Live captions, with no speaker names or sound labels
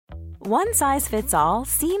One size fits all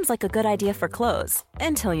seems like a good idea for clothes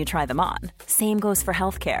until you try them on. Same goes for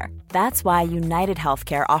healthcare. That's why United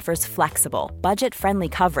Healthcare offers flexible, budget-friendly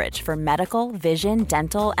coverage for medical, vision,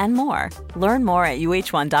 dental, and more. Learn more at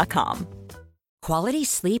uh1.com. Quality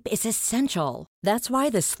sleep is essential. That's why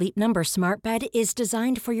the Sleep Number Smart Bed is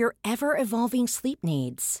designed for your ever-evolving sleep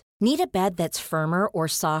needs. Need a bed that's firmer or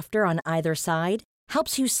softer on either side?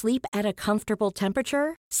 Helps you sleep at a comfortable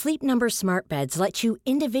temperature? Sleep Number Smart Beds let you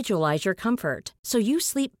individualize your comfort, so you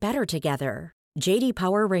sleep better together. J.D.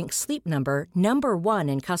 Power ranks Sleep Number number 1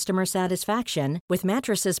 in customer satisfaction with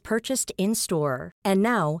mattresses purchased in-store. And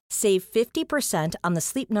now, save 50% on the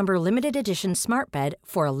Sleep Number Limited Edition Smart Bed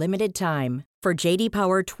for a limited time. For J.D.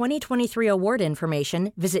 Power 2023 award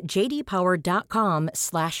information, visit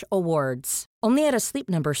jdpower.com/awards. Only at a Sleep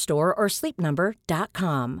Number store or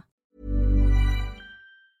sleepnumber.com.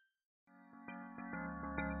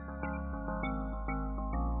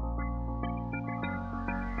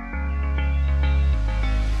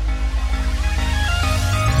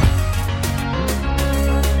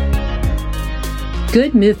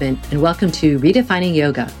 Good movement, and welcome to Redefining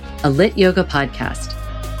Yoga, a lit yoga podcast,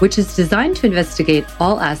 which is designed to investigate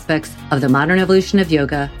all aspects of the modern evolution of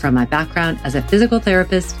yoga from my background as a physical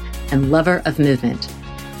therapist and lover of movement.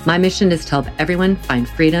 My mission is to help everyone find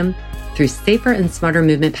freedom through safer and smarter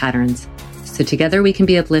movement patterns, so together we can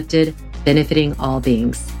be uplifted, benefiting all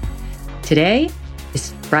beings. Today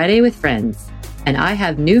is Friday with Friends, and I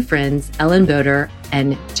have new friends, Ellen Boder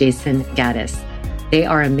and Jason Gaddis. They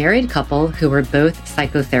are a married couple who are both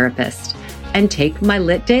psychotherapists and take my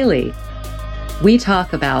lit daily. We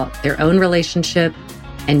talk about their own relationship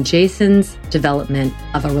and Jason's development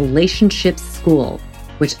of a relationship school,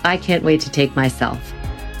 which I can't wait to take myself.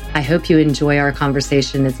 I hope you enjoy our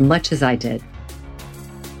conversation as much as I did.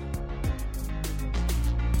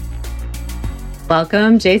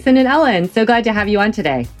 Welcome, Jason and Ellen. So glad to have you on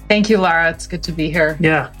today. Thank you, Lara. It's good to be here.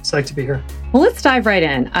 Yeah, psyched to be here. Well, let's dive right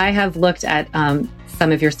in. I have looked at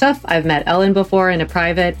some of your stuff. I've met Ellen before in a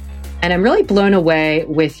private, and I'm really blown away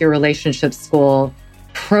with your relationship school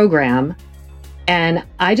program. And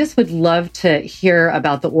I just would love to hear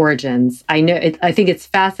about the origins. I think it's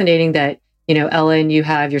fascinating that, you know, Ellen, you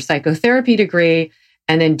have your psychotherapy degree,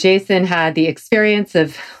 and then Jason had the experience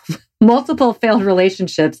of multiple failed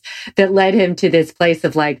relationships that led him to this place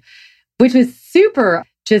of which was super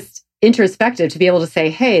just introspective to be able to say,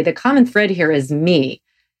 hey, the common thread here is me.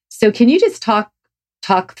 So can you just talk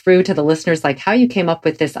through to the listeners, how you came up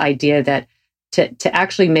with this idea that to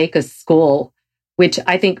actually make a school, which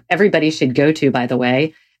I think everybody should go to, by the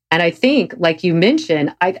way. And I think, like you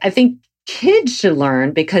mentioned, I think kids should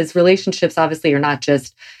learn, because relationships obviously are not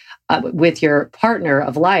just with your partner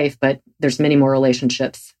of life, but there's many more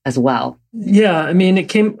relationships as well. Yeah, I mean, it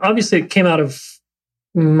came out of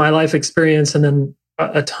my life experience and then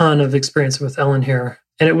a ton of experience with Ellen here.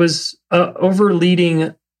 And it was over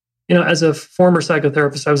leading, as a former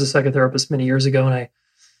psychotherapist, I was a psychotherapist many years ago, and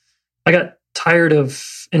I got tired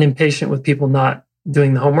of and impatient with people not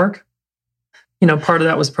doing the homework. Part of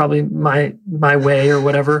that was probably my way or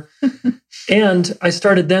whatever. And I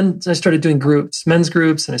started doing groups, men's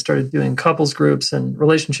groups, and I started doing couples groups and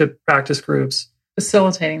relationship practice groups.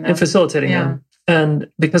 Facilitating them. And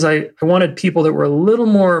because I wanted people that were a little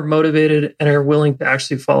more motivated and are willing to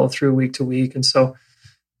actually follow through week to week. And so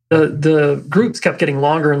the groups kept getting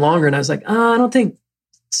longer and longer. And I was like, I don't think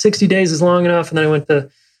 60 days is long enough. And then I went to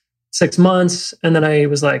 6 months. And then I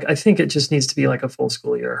was like, I think it just needs to be like a full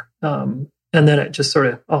school year. And then it just sort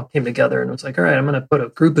of all came together, and it was like, all right, I'm going to put a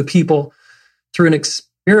group of people through an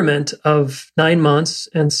experiment of 9 months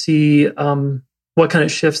and see what kind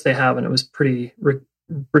of shifts they have. And it was pretty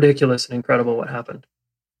ridiculous and incredible what happened.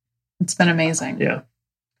 It's been amazing. Yeah.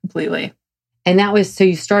 Completely. And that was, so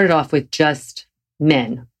you started off with just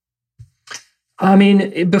men. I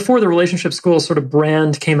mean, before the relationship school sort of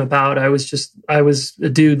brand came about, I was a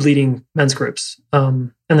dude leading men's groups.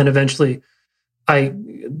 And then eventually I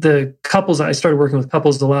started working with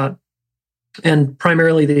couples a lot, and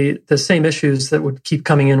primarily the same issues that would keep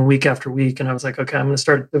coming in week after week. And I was like, okay, I'm going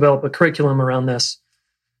to develop a curriculum around this,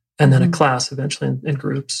 and then a class eventually in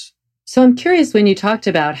groups. So I'm curious, when you talked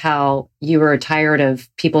about how you were tired of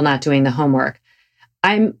people not doing the homework,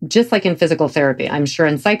 I'm just like in physical therapy, I'm sure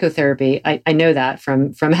in psychotherapy, I know that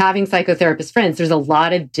from having psychotherapist friends, there's a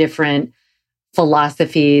lot of different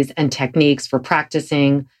philosophies and techniques for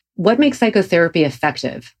practicing. What makes psychotherapy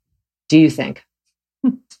effective, do you think?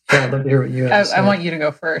 Yeah, I'd love to hear what you have to say. I want you to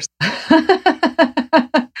go first.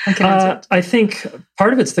 I can answer it. I think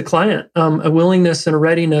part of it's the client, a willingness and a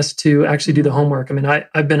readiness to actually do the homework. I mean,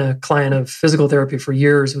 I've been a client of physical therapy for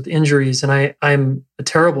years with injuries, and I'm a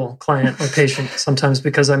terrible client or patient sometimes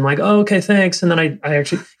because I'm like, oh, okay, thanks. And then I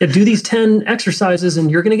actually do these 10 exercises and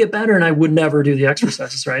you're going to get better. And I would never do the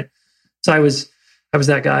exercises, right? So I was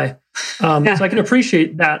that guy. So I can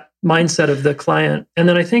appreciate that mindset of the client. And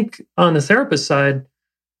then I think on the therapist side,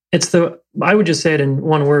 I would just say it in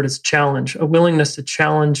one word, it's challenge, a willingness to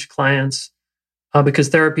challenge clients, because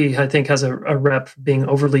therapy, I think, has a rep of being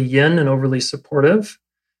overly yin and overly supportive,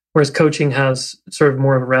 whereas coaching has sort of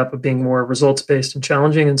more of a rep of being more results-based and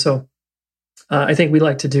challenging. And so I think we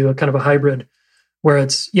like to do a kind of a hybrid where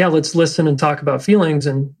it's, let's listen and talk about feelings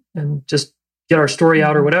and just get our story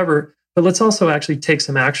out or whatever, but let's also actually take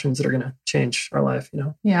some actions that are going to change our life,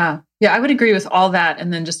 Yeah. I would agree with all that.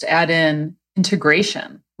 And then just add in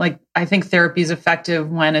integration. Like, I think therapy is effective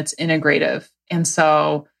when it's integrative. And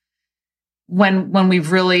so when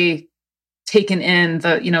we've really taken in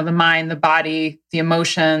the mind, the body, the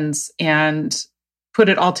emotions, and put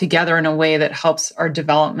it all together in a way that helps our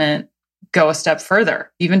development go a step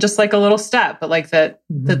further, even just like a little step, but like that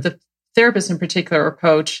the therapist in particular or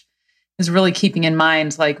coach is really keeping in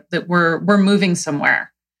mind like that we're moving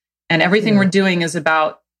somewhere, and everything we're doing is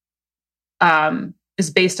about is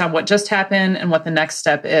based on what just happened and what the next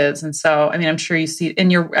step is. And so, I mean, I'm sure you see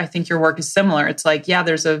I think your work is similar. It's like, we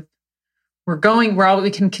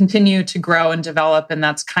can continue to grow and develop. And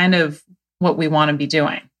that's kind of what we want to be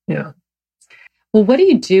doing. Yeah. Well, what do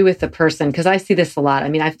you do with the person? Because I see this a lot. I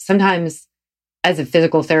mean, sometimes as a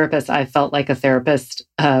physical therapist, I felt like a therapist,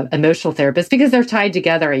 emotional therapist, because they're tied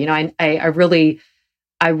together. I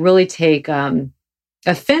really take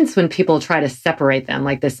offense when people try to separate them,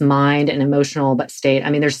 like this mind and emotional state. I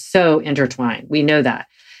mean, they're so intertwined. We know that.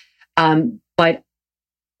 But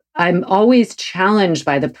I'm always challenged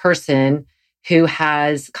by the person who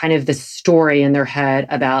has kind of this story in their head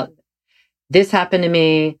about this happened to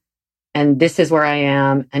me and this is where I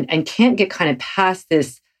am, and can't get kind of past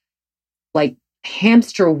this like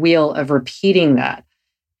hamster wheel of repeating that.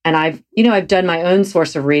 And I've done my own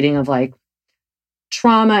source of reading of like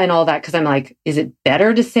trauma and all that, because I'm like, is it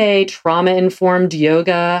better to say trauma-informed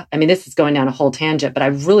yoga? I mean, this is going down a whole tangent, but I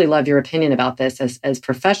really love your opinion about this as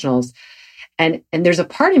professionals. And there's a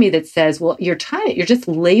part of me that says, well, you're just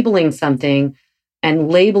labeling something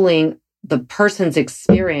and labeling the person's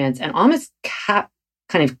experience and almost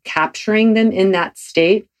kind of capturing them in that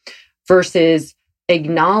state versus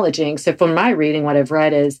acknowledging. So from my reading, what I've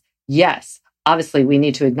read is, yes, obviously we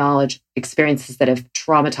need to acknowledge experiences that have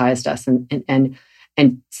traumatized us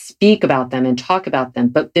and speak about them and talk about them.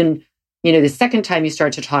 But then, the second time you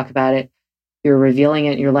start to talk about it, you're revealing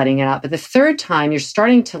it and you're letting it out. But the third time, you're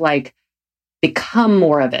starting to like become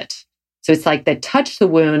more of it. So it's like they touch the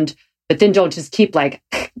wound, but then don't just keep like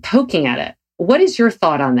poking at it. What is your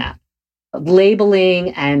thought on that?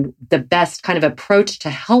 Labeling and the best kind of approach to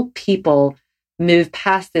help people move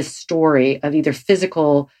past this story of either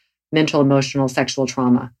physical, mental, emotional, sexual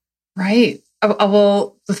trauma. Right.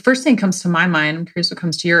 Well, the first thing comes to my mind, I'm curious what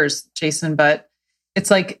comes to yours, Jason, but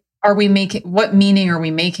it's like, what meaning are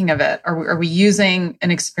we making of it? Are we using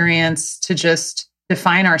an experience to just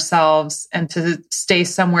define ourselves and to stay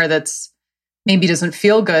somewhere that's maybe doesn't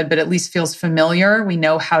feel good, but at least feels familiar? We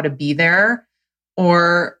know how to be there.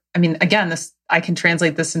 Or, I mean, again, I can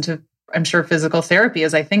translate this into, I'm sure, physical therapy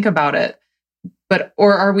as I think about it.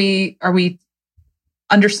 Or are we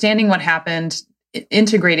understanding what happened,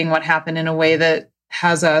 integrating what happened in a way that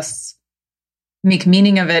has us make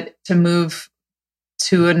meaning of it to move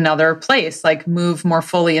to another place, like move more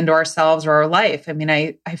fully into ourselves or our life? I mean,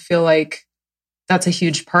 I feel like that's a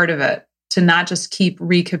huge part of it, to not just keep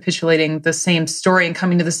recapitulating the same story and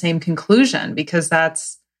coming to the same conclusion, because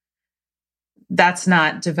that's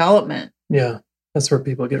not development. Yeah. That's where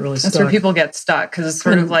people get really stuck. That's where people get stuck, because it's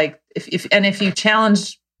sort of like, if you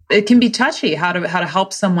challenge, it can be touchy how to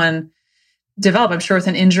help someone develop. I'm sure with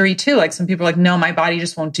an injury too, like some people are like, no, my body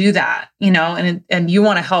just won't do that, and you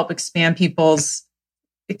want to help expand people's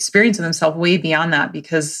experience of themselves way beyond that,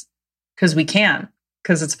 because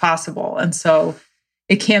it's possible. And so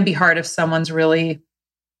it can be hard if someone's really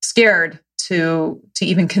scared to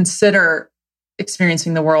even consider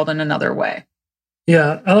experiencing the world in another way.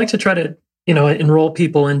 Yeah. I like to try to, enroll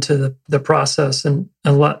people into the process and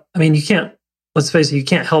let's face it, you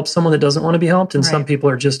can't help someone that doesn't want to be helped. And some people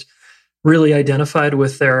are just really identified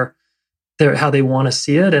with their how they want to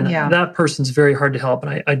see it. And that person's very hard to help.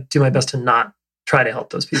 And I do my best to not try to help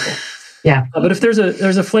those people. Yeah. But if there's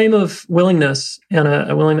a flame of willingness and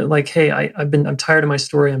a willingness, like, hey, I'm tired of my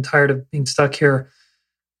story. I'm tired of being stuck here.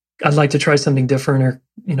 I'd like to try something different, or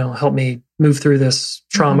help me move through this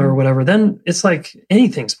trauma or whatever, then it's like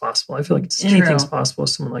anything's possible. I feel like anything's possible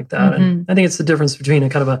with someone like that. And I think it's the difference between a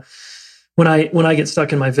kind of when I get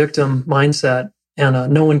stuck in my victim mindset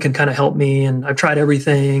and no one can kind of help me and I've tried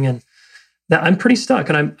everything and that I'm pretty stuck.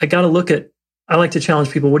 And I got to look at, I like to challenge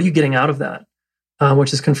people. What are you getting out of that?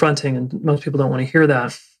 Which is confronting. And most people don't want to hear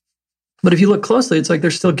that. But if you look closely, it's like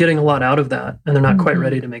they're still getting a lot out of that and they're not quite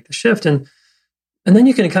ready to make the shift. And then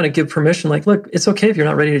you can kind of give permission, like, look, it's okay if you're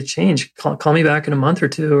not ready to change. Call me back in a month or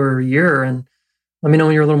two or a year and let me know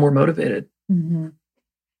when you're a little more motivated. Mm-hmm.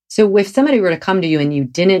 So if somebody were to come to you and you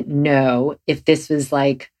didn't know if this was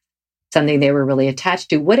like something they were really attached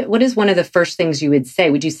to, what is one of the first things you would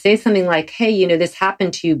say? Would you say something like, hey, this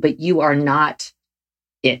happened to you, but you are not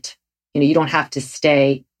it? You don't have to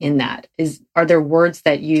stay in that. Are there words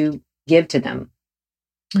that you give to them?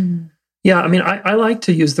 Mm-hmm. Yeah, I mean, I like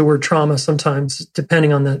to use the word trauma sometimes,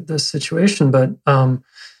 depending on the situation. But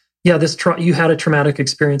you had a traumatic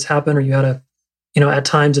experience happen, or you had at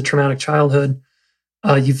times a traumatic childhood.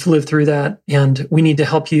 You've lived through that, and we need to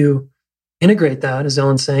help you integrate that, as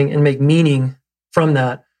Ellen's saying, and make meaning from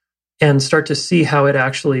that, and start to see how it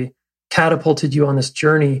actually catapulted you on this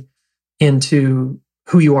journey into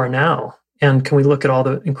who you are now. And can we look at all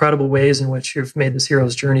the incredible ways in which you've made this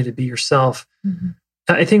hero's journey to be yourself? Mm-hmm.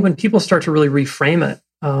 I think when people start to really reframe it,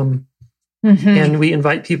 and we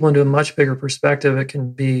invite people into a much bigger perspective, it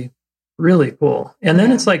can be really cool. And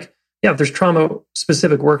then it's like, if there's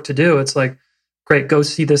trauma-specific work to do, it's like, great, go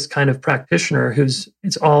see this kind of practitioner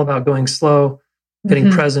it's all about going slow,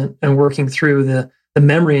 getting present, and working through the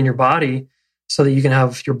memory in your body so that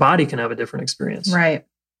your body can have a different experience. Right.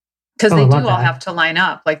 Because they do all have to line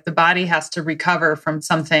up. Like the body has to recover from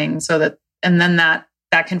something and then that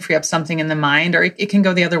can free up something in the mind, or it can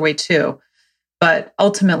go the other way too. But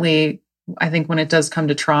ultimately, I think when it does come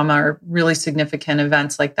to trauma or really significant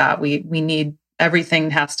events like that, we need,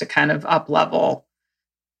 everything has to kind of up level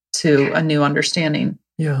to a new understanding.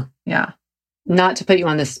 Yeah. Yeah. Not to put you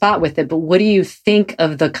on the spot with it, but what do you think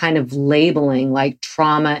of the kind of labeling, like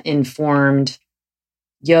trauma-informed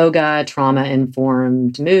yoga,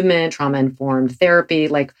 trauma-informed movement, trauma-informed therapy?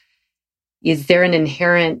 Like, is there an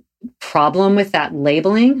inherent problem with that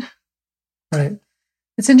labeling? Right.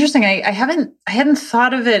 It's interesting. I hadn't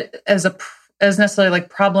thought of it as necessarily like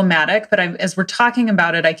problematic, but as we're talking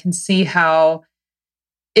about it, I can see how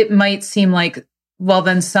it might seem like, well,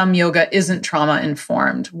 then some yoga isn't trauma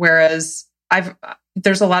informed. Whereas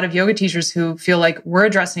there's a lot of yoga teachers who feel like we're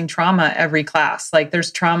addressing trauma every class. Like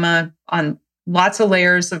there's trauma on lots of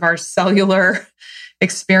layers of our cellular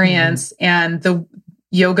experience, and the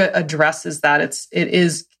yoga addresses that.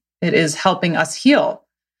 It is helping us heal.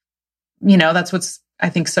 That's what's, I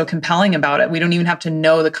think, so compelling about it. We don't even have to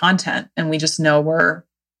know the content, and we just know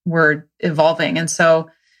we're evolving. And so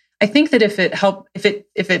I think that if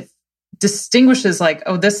it distinguishes like,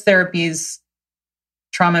 oh, this therapy's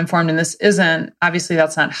trauma informed and this isn't, obviously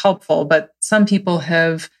that's not helpful. But some people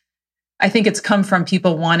I think it's come from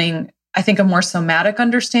people wanting, I think, a more somatic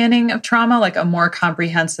understanding of trauma, like a more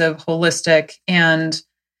comprehensive, holistic, and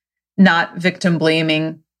not victim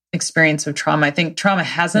blaming experience of trauma. I think trauma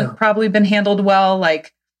hasn't probably been handled well,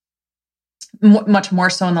 like much more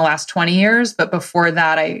so in the last 20 years. But before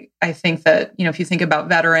that, I think that, if you think about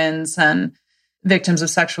veterans and victims of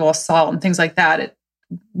sexual assault and things like that,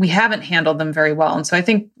 we haven't handled them very well. And so I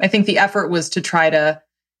think the effort was to try to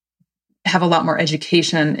have a lot more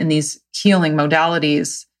education in these healing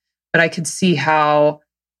modalities. But I could see how,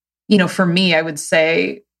 for me, I would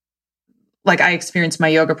say, like, I experienced my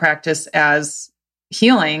yoga practice as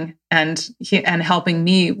healing and helping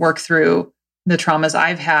me work through the traumas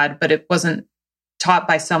I've had, but it wasn't taught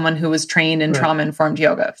by someone who was trained in trauma-informed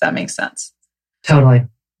yoga, if that makes sense. Totally.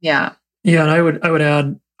 Yeah. Yeah, and I would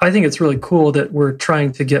add, I think it's really cool that we're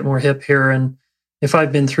trying to get more hip here. And if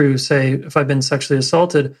I've been sexually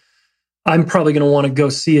assaulted, I'm probably going to want to go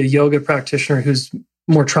see a yoga practitioner who's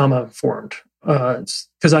more trauma-informed,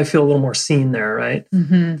 because I feel a little more seen there, right?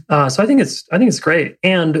 Mm-hmm. So I think it's great,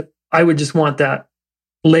 and I would just want that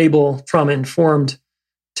label trauma-informed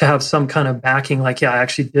to have some kind of backing. Like, I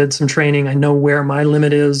actually did some training. I know where my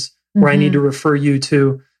limit is, where I need to refer you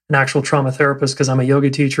to an actual trauma therapist because I'm a yoga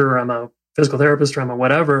teacher, or I'm a physical therapist, or I'm a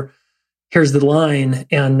whatever. Here's the line,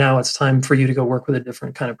 and now it's time for you to go work with a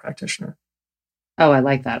different kind of practitioner. Oh, I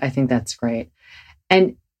like that. I think that's great.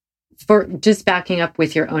 And for just backing up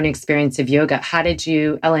with your own experience of yoga,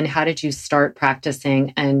 Ellen, how did you start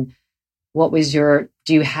practicing? And what was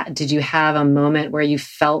did you have a moment where you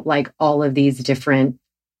felt like all of these different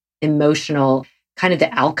emotional, kind of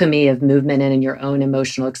the alchemy of movement and your own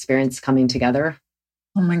emotional experience coming together?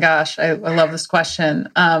 Oh my gosh, I love this question.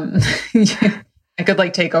 I could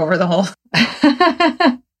like take over the whole.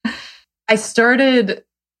 I started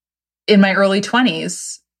in my early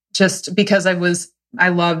 20s just because I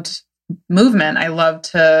loved movement. I loved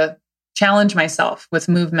to challenge myself with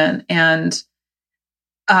movement. And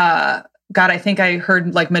God, I think I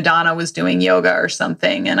heard like Madonna was doing yoga or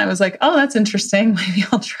something. And I was like, oh, that's interesting. Maybe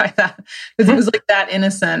I'll try that. Because it was like that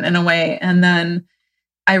innocent in a way. And then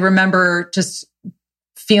I remember just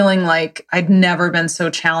feeling like I'd never been so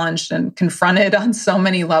challenged and confronted on so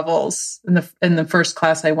many levels in the first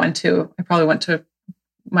class I went to. I probably went to a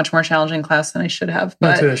much more challenging class than I should have. But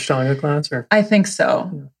went to a Ashtanga class, or I think so.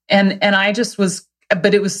 Yeah. And I just was,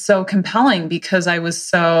 but it was so compelling because there was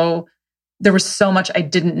so much I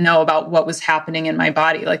didn't know about what was happening in my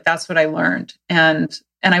body. Like that's what I learned. And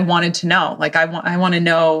I wanted to know, like, I want to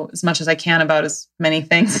know as much as I can about as many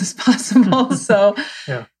things as possible. So,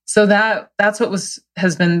 yeah. So that's what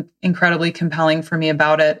has been incredibly compelling for me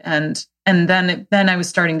about it. And then I was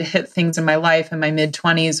starting to hit things in my life in my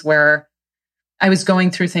mid-20s where I was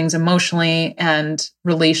going through things emotionally and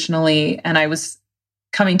relationally, and I was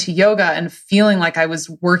coming to yoga and feeling like I was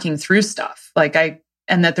working through stuff.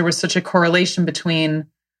 And that there was such a correlation between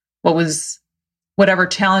whatever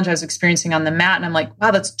challenge I was experiencing on the mat. And I'm like,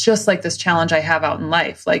 wow, that's just like this challenge I have out in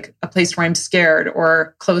life, like a place where I'm scared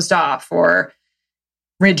or closed off or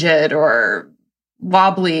rigid or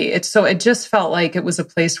wobbly. It just felt like it was a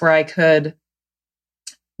place where I could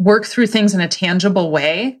work through things in a tangible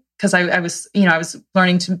way. Because I was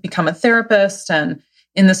learning to become a therapist and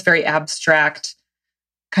in this very abstract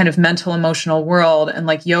kind of mental, emotional world. And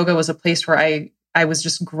like yoga was a place where I was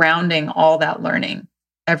just grounding all that learning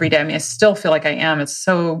every day. I mean, I still feel like I am.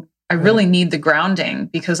 I really need the grounding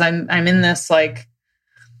because I'm in this like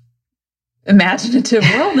imaginative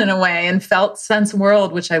world in a way and felt sense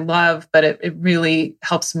world, which I love, but it really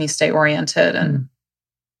helps me stay oriented. And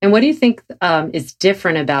what do you think is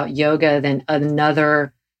different about yoga than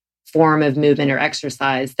another form of movement or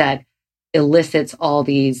exercise that elicits all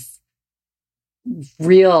these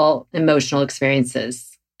real emotional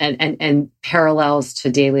experiences and parallels to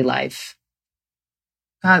daily life?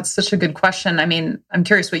 It's such a good question. I mean, I'm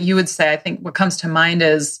curious what you would say. I think what comes to mind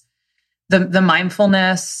is the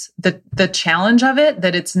mindfulness, the challenge of it,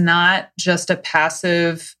 that it's not just a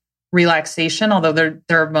passive relaxation, although there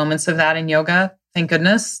are moments of that in yoga. Thank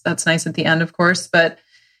goodness. That's nice at the end, of course, but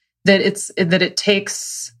that it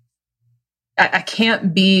takes, I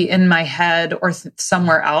can't be in my head or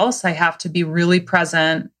somewhere else. I have to be really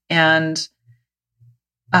present. And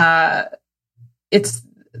it's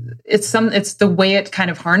the way it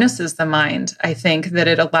kind of harnesses the mind. I think that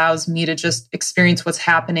it allows me to just experience what's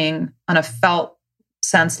happening on a felt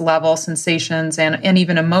sense level, sensations and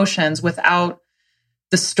even emotions without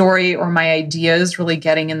the story or my ideas really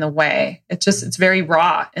getting in the way. It's very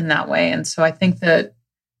raw in that way. And so I think that,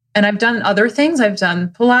 and I've done other things. I've done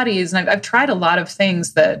Pilates and I've tried a lot of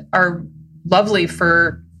things that are lovely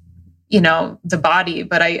for, the body,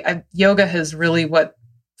 but yoga has really what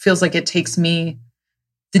feels like it takes me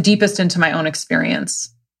the deepest into my own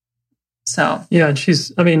experience. So. Yeah.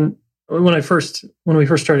 And when we first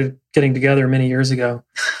started getting together many years ago,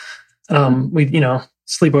 we,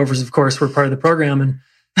 sleepovers, of course, were part of the program. And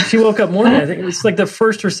she woke up morning, I think it was like the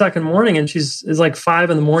first or second morning, and it's like 5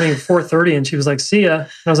 a.m, 4:30, and she was like, "See ya." And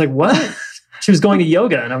I was like, "What?" She was going to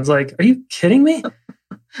yoga, and I was like, "Are you kidding me?"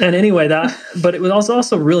 And anyway, but it was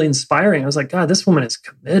also really inspiring. I was like, God, this woman is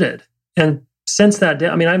committed. And since that day,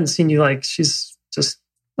 I haven't seen you like, she's just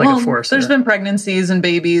like a force. There's been pregnancies and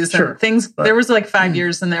babies and things. But there was like 5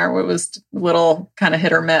 years in there where it was a little kind of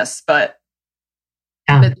hit or miss, but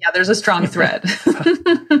there's a strong thread.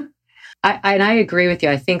 I agree with you.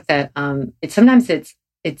 I think that sometimes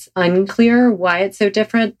it's unclear why it's so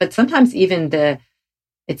different, but sometimes even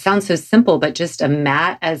it sounds so simple, but just a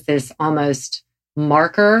mat as this almost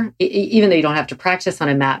marker, even though you don't have to practice on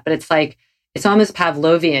a mat, but it's almost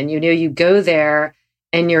Pavlovian. You go there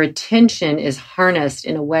and your attention is harnessed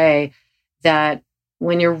in a way that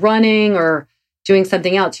when you're running or doing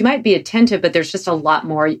something else, you might be attentive, but there's just a lot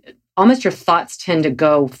more, almost your thoughts tend to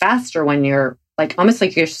go faster when you're almost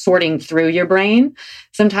like you're sorting through your brain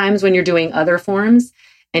sometimes when you're doing other forms.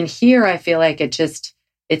 And here I feel like it's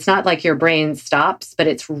not like your brain stops, but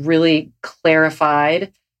it's really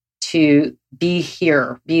clarified to be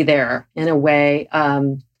here, be there in a way.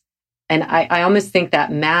 And I almost think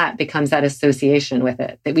that mat becomes that association with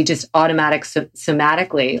it, that we just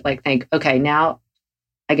somatically think, okay, now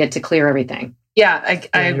I get to clear everything. Yeah,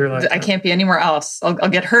 I can't be anywhere else. I'll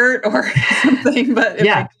get hurt or something, but if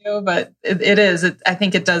I do, but it is. I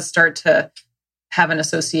think it does start to have an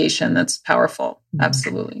association that's powerful.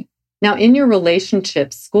 Absolutely. Now, in your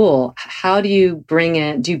relationship school, how do you bring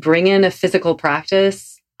in? Do you bring in a physical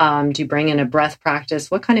practice? Do you bring in a breath practice?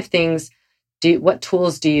 What kind of things what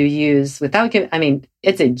tools do you use without giving? I mean,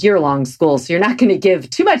 it's a year-long school, so you're not going to give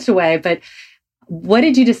too much away, but what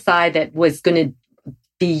did you decide that was going to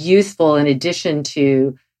be useful in addition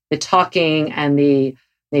to the talking and the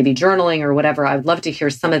maybe journaling or whatever? I would love to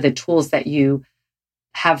hear some of the tools that you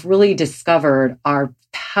have really discovered are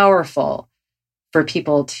powerful for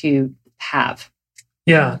people to have.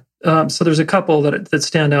 Yeah. So there's a couple that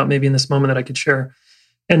stand out maybe in this moment that I could share.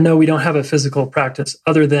 And no, we don't have a physical practice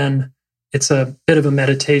other than it's a bit of a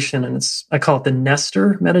meditation, and I call it the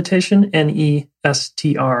Nestor meditation,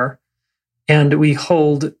 Nestr. And we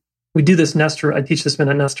do this Nestor, I teach this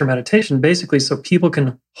Nestor meditation basically so people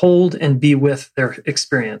can hold and be with their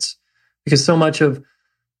experience. Because so much of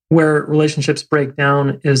where relationships break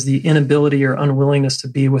down is the inability or unwillingness to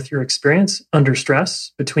be with your experience under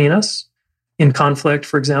stress between us, in conflict,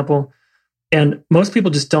 for example. And most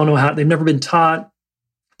people just don't know how, they've never been taught.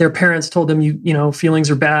 Their parents told them, you know, feelings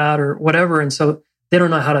are bad or whatever. And so they don't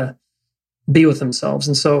know how to be with themselves.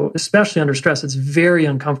 And so, especially under stress, it's very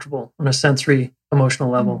uncomfortable on a sensory, emotional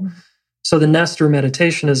level. Mm-hmm. So the Nestor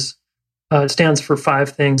meditation stands for 5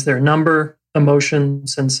 things there: number, emotion,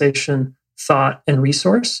 sensation, thought, and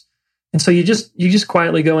resource. And so you just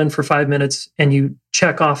quietly go in for 5 minutes and you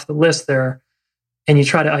check off the list there and you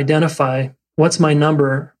try to identify what's my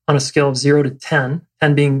number on a scale of 0 to 10,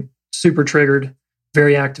 10 being super triggered,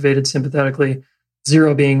 very activated sympathetically,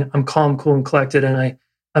 0 being I'm calm, cool, and collected, and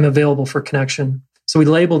I'm available for connection. So we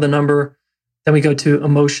label the number, then we go to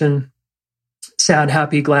emotion, sad,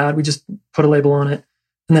 happy, glad. We just put a label on it.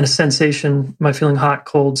 And then a sensation, am I feeling hot,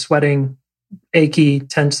 cold, sweating, achy,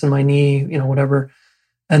 tense in my knee, you know, whatever.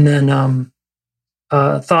 And then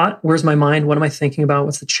thought, where's my mind? What am I thinking about?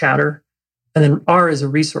 What's the chatter? And then R is a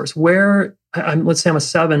resource. Let's say I'm a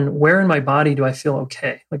 7, where in my body do I feel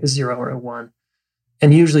okay? Like a 0 or a 1.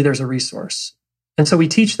 And usually there's a resource. And so we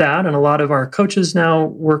teach that. And a lot of our coaches now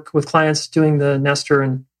work with clients doing the Nestor,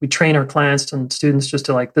 and we train our clients and students just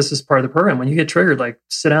to this is part of the program. When you get triggered,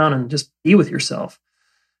 sit down and just be with yourself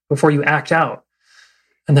before you act out.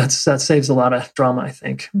 And that saves a lot of drama, I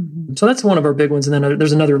think. Mm-hmm. So that's one of our big ones. And then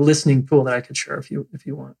there's another listening tool that I could share if you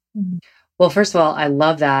want. Mm-hmm. Well, first of all, I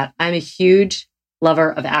love that. I'm a huge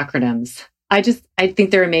lover of acronyms. I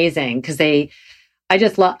think they're amazing because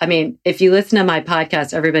if you listen to my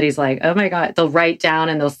podcast, everybody's like, oh my God, they'll write down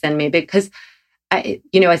and they'll send me because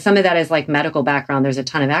some of that is medical background. There's a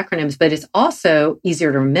ton of acronyms, but it's also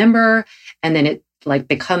easier to remember. And then it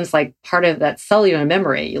becomes part of that cellular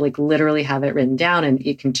memory. You literally have it written down and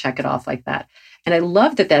you can check it off like that. And I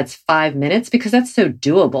love that that's 5 minutes because that's so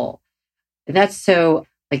doable. That's so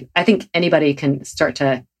I think anybody can start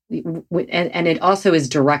to, and it also is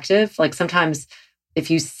directive. Sometimes if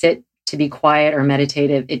you sit to be quiet or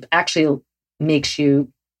meditative, it actually makes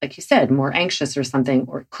you, like you said, more anxious or something,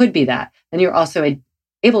 or it could be that. And you're also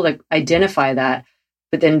able to identify that,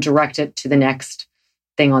 but then direct it to the next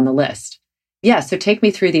thing on the list. Yeah. So take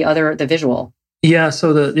me through the visual. Yeah.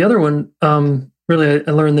 So the other one, really,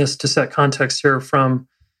 I learned this to set context here from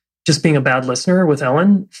just being a bad listener with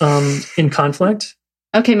Ellen in conflict.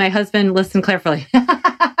 Okay. My husband listened carefully.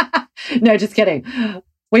 No, just kidding.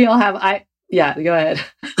 We all have, go ahead.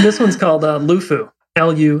 This one's called LUFU,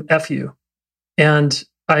 L-U-F-U. And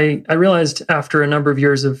I realized after a number of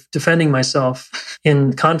years of defending myself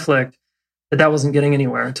in conflict that wasn't getting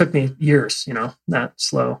anywhere. It took me years, that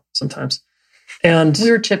slow sometimes. And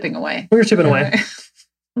we were chipping away.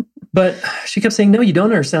 But she kept saying, no, you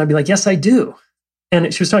don't understand. I'd be like, yes, I do.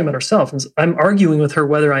 And she was talking about herself. And I'm arguing with her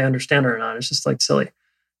whether I understand her or not. It's just silly.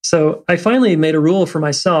 So I finally made a rule for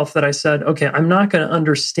myself that I said, okay, I'm not going to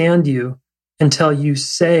understand you until you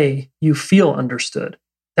say you feel understood.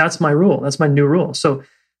 That's my rule. That's my new rule. So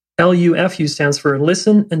LUFU stands for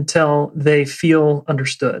listen until they feel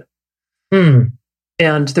understood. And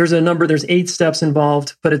there's 8 steps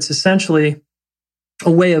involved, but it's essentially a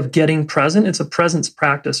way of getting present. It's a presence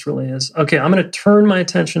practice, really is. Okay, I'm going to turn my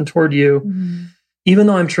attention toward you, even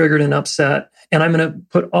though I'm triggered and upset, and I'm going to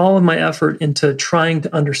put all of my effort into trying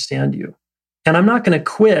to understand you. And I'm not going to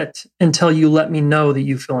quit until you let me know that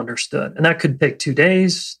you feel understood. And that could take 2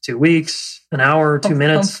 days, 2 weeks, an hour, 2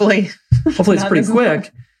 minutes. Hopefully it's pretty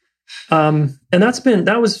quick. And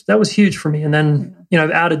that was huge for me. And then,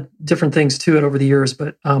 I've added different things to it over the years,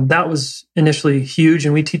 but that was initially huge.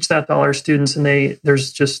 And we teach that to all our students. And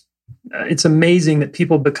it's amazing that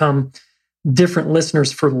people become different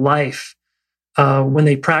listeners for life when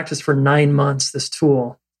they practice for 9 months, this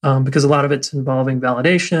tool, because a lot of it's involving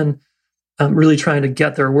validation, really trying to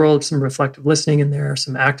get their world, some reflective listening in there,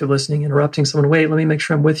 some active listening, interrupting someone. Wait, let me make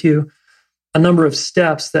sure I'm with you. A number of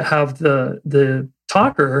steps that have the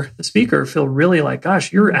talker, the speaker, feel really like,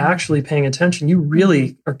 gosh, you're actually paying attention. You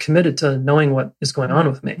really are committed to knowing what is going on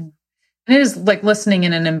with me. And it is like listening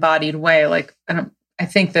in an embodied way. Like, I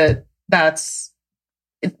think this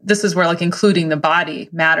is where like including the body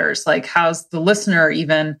matters. Like, how's the listener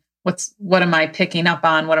even, what am I picking up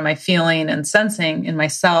on? What am I feeling and sensing in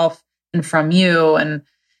myself and from you? And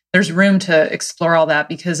there's room to explore all that,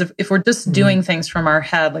 because if we're just doing things from our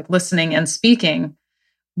head, like listening and speaking,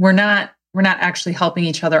 we're not actually helping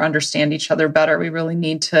each other understand each other better. We really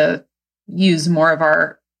need to use more of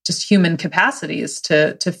our just human capacities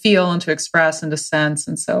to feel and to express and to sense.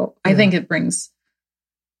 And so I think it brings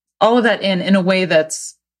all of that in a way that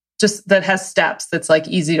has steps, that's like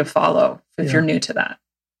easy to follow if you're new to that.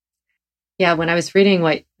 Yeah, when I was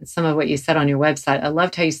reading some of what you said on your website, I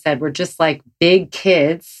loved how you said we're just like big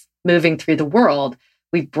kids moving through the world.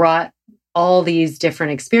 We've brought all these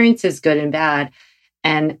different experiences, good and bad,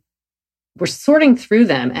 and we're sorting through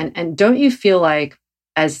them. And don't you feel like,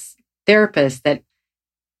 as therapists, that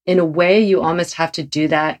in a way you almost have to do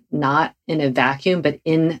that not in a vacuum, but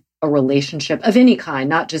in a relationship of any kind,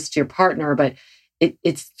 not just your partner, but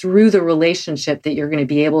it's through the relationship that you're going to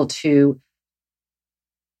be able to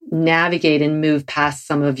navigate and move past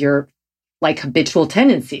some of your like habitual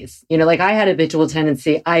tendencies. Like I had a habitual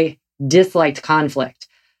tendency. I disliked conflict.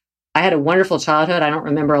 I had a wonderful childhood. I don't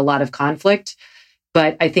remember a lot of conflict,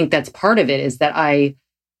 but I think that's part of it, is that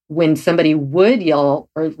when somebody would yell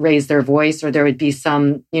or raise their voice, or there would be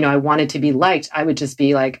some, I wanted to be liked, I would just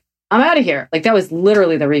be like, I'm out of here. Like that was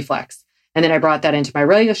literally the reflex. And then I brought that into my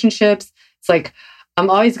relationships. It's like, I'm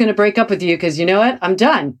always going to break up with you because you know what? I'm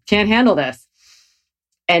done. Can't handle this.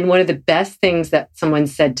 And one of the best things that someone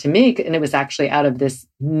said to me, and it was actually out of this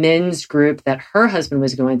men's group that her husband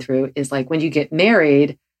was going through, is like, when you get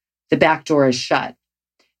married, the back door is shut,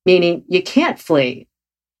 meaning you can't flee.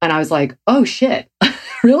 And I was like, oh shit,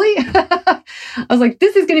 really? I was like,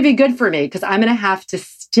 this is going to be good for me, because I'm going to have to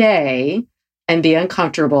stay and be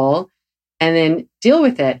uncomfortable and then deal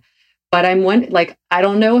with it. But I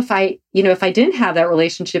don't know if if I didn't have that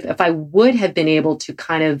relationship, if I would have been able to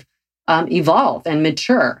kind of evolve and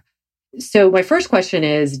mature. So my first question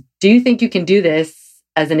is, do you think you can do this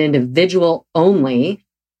as an individual only?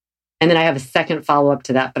 And then I have a second follow-up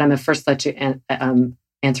to that, but I'm going to first let you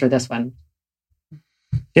answer this one.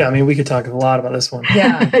 Yeah, I mean, we could talk a lot about this one.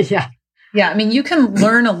 Yeah. Yeah. I mean, you can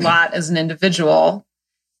learn a lot as an individual,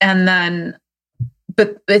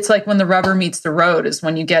 but it's like when the rubber meets the road is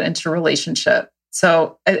when you get into a relationship.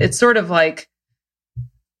 So it's sort of like,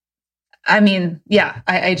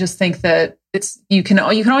 I just think that you can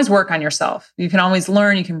always work on yourself. You can always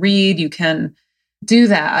learn, you can read, you can do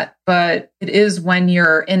that. But it is when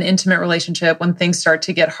you're in an intimate relationship, when things start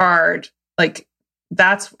to get hard, like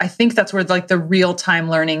I think that's where like the real time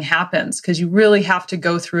learning happens, because you really have to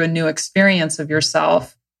go through a new experience of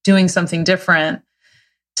yourself doing something different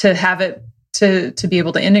to have it, to be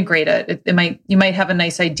able to integrate it. You might have a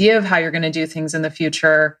nice idea of how you're going to do things in the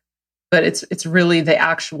future, but it's really the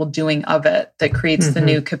actual doing of it that creates the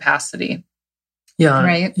new capacity. Yeah.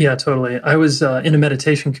 Right. Yeah, totally. I was in a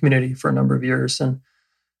meditation community for a number of years, and,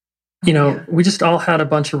 we just all had a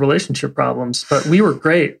bunch of relationship problems, but we were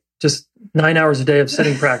great. Just 9 hours a day of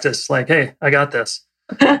sitting practice. Like, hey, I got this.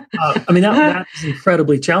 That is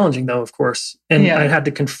incredibly challenging though, of course. And I had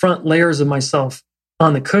to confront layers of myself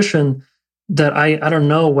on the cushion that I don't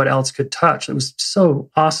know what else could touch. It was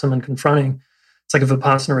so awesome and confronting. It's like a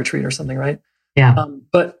Vipassana retreat or something, right? Yeah.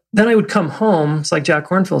 But then I would come home. It's like Jack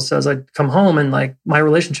Kornfield says, I'd come home and like my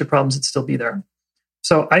relationship problems would still be there.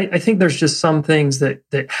 So I think there's just some things that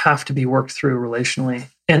have to be worked through relationally,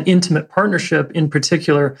 and intimate partnership in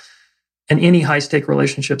particular, and any high stake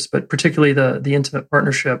relationships, but particularly the intimate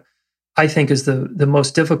partnership, I think is the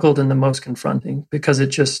most difficult and the most confronting, because it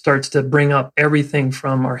just starts to bring up everything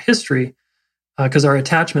from our history, because our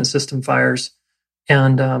attachment system fires.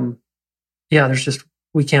 And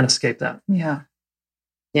we can't escape that. Yeah.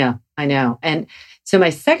 Yeah, I know. And so my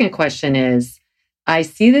second question is, I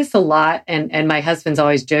see this a lot, and my husband's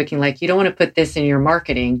always joking, like, you don't want to put this in your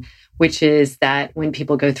marketing, which is that when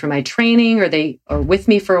people go through my training, or they are with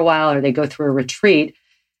me for a while, or they go through a retreat,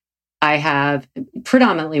 I have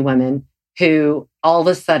predominantly women who all of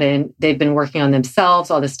a sudden they've been working on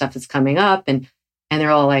themselves, all this stuff is coming up, and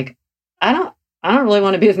they're all like, I don't really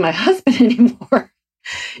want to be with my husband anymore.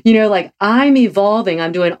 Like, I'm evolving,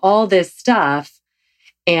 I'm doing all this stuff.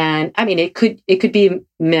 And I mean, it could be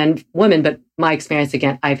men, women, but my experience,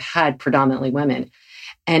 again, I've had predominantly women,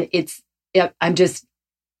 and I'm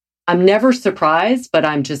I'm never surprised, but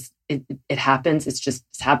I'm just, it happens. It's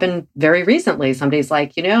happened very recently. Somebody's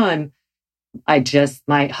like, my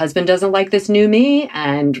husband doesn't like this new me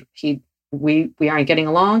and we aren't getting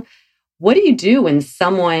along. What do you do when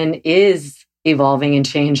someone is evolving and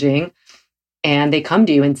changing and they come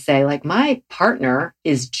to you and say, like, my partner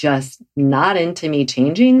is just not into me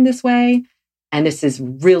changing this way, and this is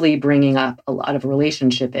really bringing up a lot of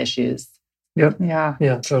relationship issues? Yep. Yeah,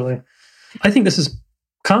 totally. I think this is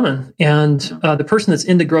common. And the person that's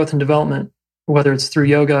into growth and development, whether it's through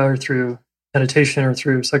yoga or through meditation or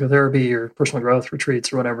through psychotherapy or personal growth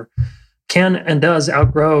retreats or whatever, can and does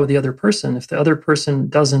outgrow the other person if the other person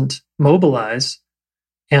doesn't mobilize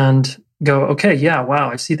and go, okay, yeah,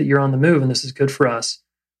 wow, I see that you're on the move and this is good for us.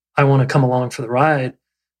 I want to come along for the ride.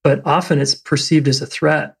 But often it's perceived as a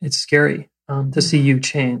threat. It's scary to see you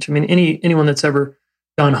change. I mean, anyone that's ever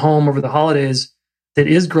gone home over the holidays that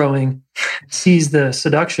is growing sees the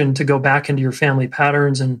seduction to go back into your family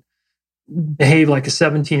patterns and behave like a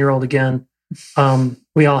 17-year-old again.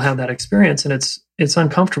 We all have that experience, and it's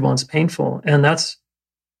uncomfortable and it's painful. And that's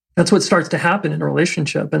what starts to happen in a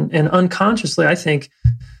relationship. And unconsciously, I think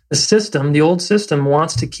the old system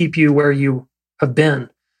wants to keep you where you have been.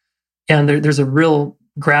 And there's a real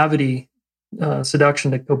gravity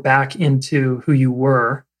seduction to go back into who you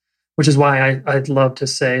were, which is why I'd love to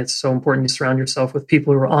say it's so important you surround yourself with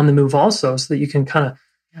people who are on the move also, so that you can kind of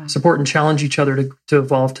support and challenge each other to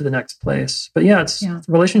evolve to the next place. But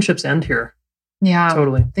relationships end here. Yeah,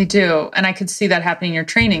 totally. They do. And I could see that happening in your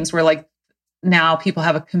trainings where like now people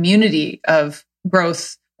have a community of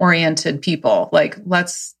growth oriented people. Like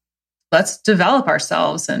let's develop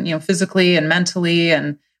ourselves and, physically and mentally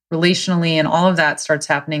and relationally, and all of that starts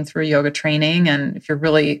happening through yoga training. And if you're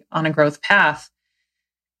really on a growth path,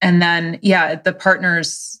 and then, the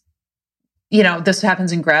partners, this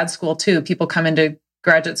happens in grad school too. People come into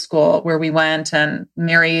graduate school where we went and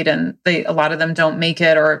married, and a lot of them don't make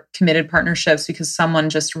it, or committed partnerships because someone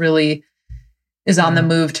just really is on the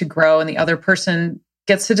move to grow, and the other person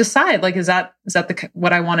gets to decide, like, is that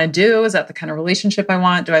what I want to do? Is that the kind of relationship I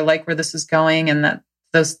want? Do I like where this is going? And that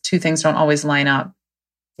those two things don't always line up.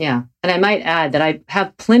 Yeah. And I might add that I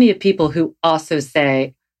have plenty of people who also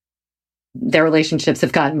say their relationships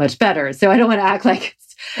have gotten much better. So I don't want to act like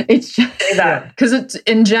it's just that, because it's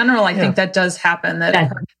in general, I think that does happen.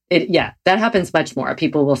 That happens much more.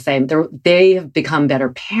 People will say they have become better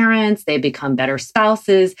parents, they become better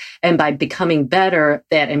spouses, and by becoming better,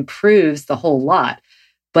 that improves the whole lot.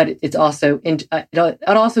 But it's also it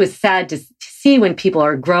also is sad to see when people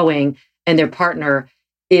are growing and their partner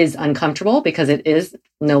is uncomfortable because it is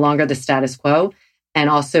no longer the status quo, and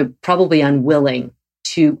also probably unwilling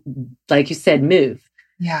to, like you said, move.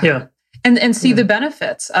 Yeah. And see the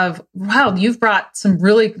benefits of, wow, you've brought some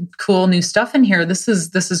really cool new stuff in here. This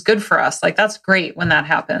is good for us. Like, that's great when that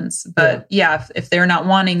happens. But if they're not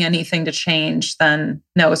wanting anything to change, then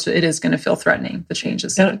no, it is going to feel threatening, the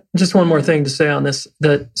changes. And just one more thing to say on this,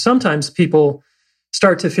 that sometimes people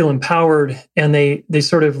start to feel empowered and they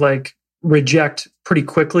sort of like reject pretty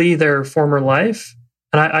quickly their former life.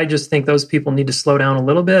 And I just think those people need to slow down a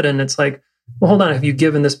little bit. And it's like, well, hold on, have you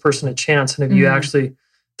given this person a chance? And have you actually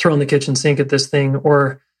thrown the kitchen sink at this thing?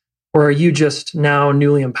 Or are you just now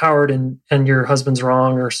newly empowered and your husband's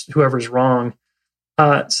wrong or whoever's wrong?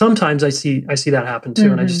 Sometimes I see that happen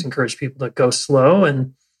too. And I just encourage people to go slow.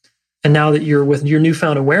 And now that you're with your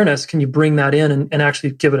newfound awareness, can you bring that in and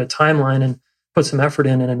actually give it a timeline and put some effort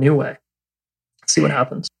in a new way? See what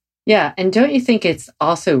happens. Yeah. And don't you think it's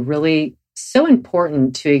also really so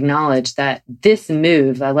important to acknowledge that this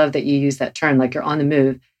move, I love that you use that term, like you're on the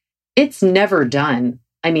move, it's never done.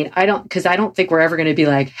 I mean, I don't think we're ever going to be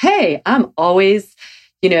like, hey, I'm always,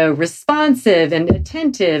 responsive and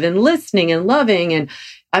attentive and listening and loving, and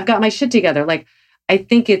I've got my shit together. Like, I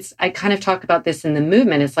think I kind of talk about this in the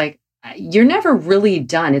movement. It's like, you're never really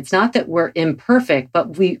done. It's not that we're imperfect,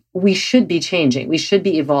 but we should be changing. We should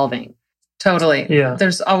be evolving. Totally. Yeah.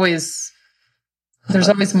 There's always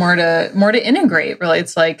more to integrate, really.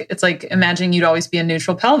 It's like imagining you'd always be a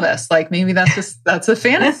neutral pelvis. Like, maybe that's a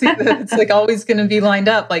fantasy that it's like always going to be lined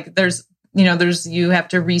up. Like you have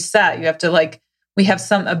to reset. You have to we have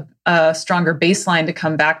a stronger baseline to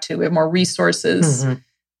come back to. We have more resources.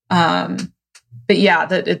 But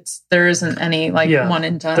there isn't any one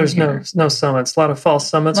and done. There's no summits. A lot of false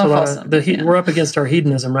summits. We're up against our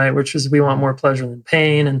hedonism, right? Which is, we want more pleasure than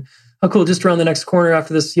pain. And oh, cool, just around the next corner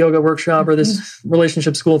after this yoga workshop or this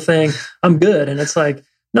relationship school thing, I'm good. And it's like,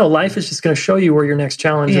 no, life is just going to show you where your next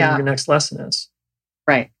challenge and your next lesson is.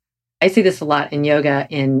 Right. I see this a lot in yoga,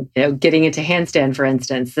 in getting into handstand, for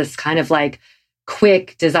instance, this kind of like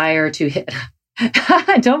quick desire to hit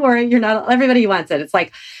Don't worry, you're not, everybody wants it. It's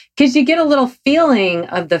like, because you get a little feeling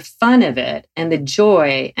of the fun of it and the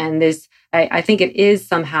joy. And this, I think it is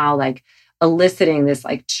somehow like eliciting this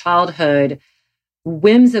like childhood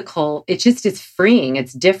whimsical, it just is freeing.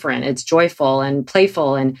 It's different. It's joyful and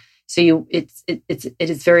playful. And so it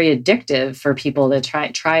is very addictive for people to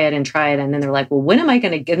try it. And then they're like, well, when am I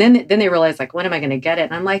going to get, and then they realize like, when am I going to get it?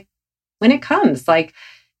 And I'm like, when it comes, like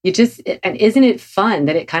and isn't it fun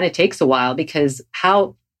that it kind of takes a while, because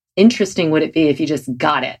how interesting would it be if you just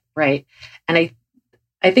got it, right? And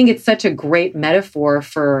I think it's such a great metaphor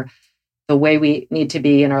for the way we need to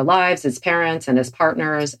be in our lives as parents and as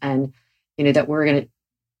partners. And, that we're going to,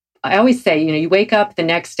 I always say, you wake up the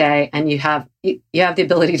next day and you have the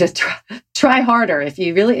ability to try harder. If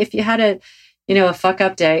you had a fuck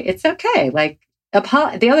up day, it's okay. Like,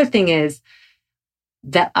 the other thing is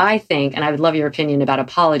that I think, and I would love your opinion about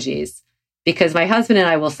apologies, because my husband and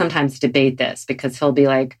I will sometimes debate this, because he'll be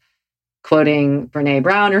like quoting Brene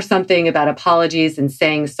Brown or something about apologies and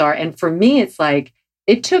saying sorry. And for me, it's like,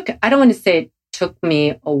 I don't want to say it took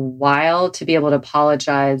me a while to be able to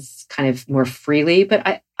apologize kind of more freely,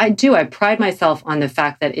 but I pride myself on the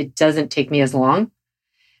fact that it doesn't take me as long.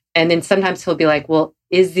 And then sometimes he'll be like, well,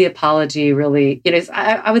 is the apology really,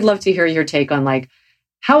 I would love to hear your take on like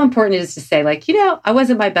how important it is to say like, I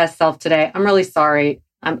wasn't my best self today. I'm really sorry.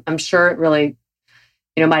 I'm sure it really,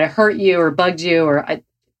 might have hurt you or bugged you, or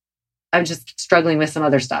I'm just struggling with some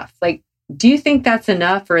other stuff. Like, do you think that's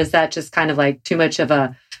enough, or is that just kind of like too much of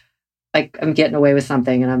a, like I'm getting away with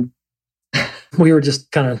something and We were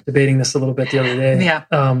just kind of debating this a little bit the other day. Yeah.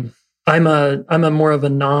 I'm a more of a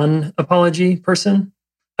non-apology person.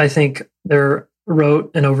 I think they're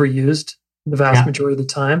rote and overused the vast majority of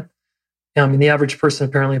the time. I mean, the average person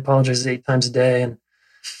apparently apologizes 8 times a day. And,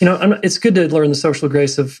 it's good to learn the social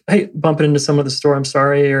grace of, hey, bumping into someone at the store, I'm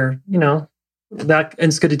sorry, or, that, and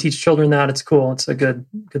it's good to teach children that. It's cool. It's a good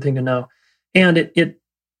thing to know. And it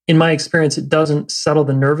in my experience, it doesn't settle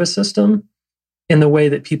the nervous system in the way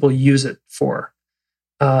that people use it for.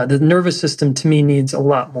 The nervous system to me needs a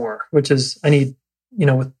lot more, which is I need,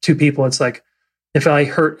 with 2 people, it's like, if I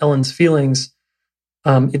hurt Ellen's feelings,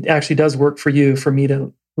 it actually does work for me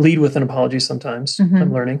to lead with an apology sometimes. Mm-hmm.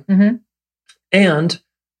 I'm learning. Mm-hmm. And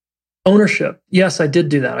ownership. Yes, I did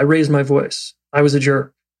do that. I raised my voice. I was a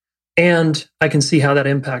jerk. And I can see how that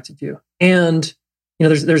impacted you. And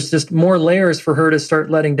there's just more layers for her to start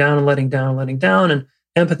letting down. And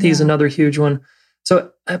empathy is another huge one.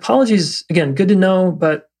 So apologies, again, good to know,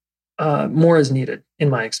 but more is needed in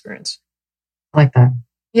my experience. I like that.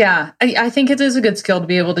 Yeah, I think it is a good skill to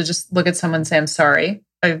be able to just look at someone and say, I'm sorry.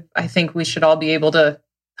 I think we should all be able to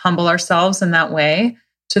humble ourselves in that way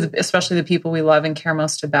to especially the people we love and care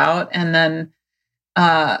most about. And then,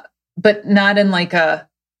 but not in like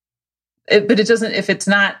but it doesn't, if it's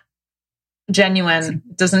not genuine,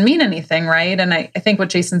 it doesn't mean anything, right? And I think what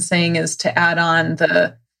Jason's saying is to add on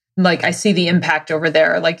I see the impact over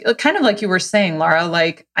there. Like, kind of like you were saying, Laura,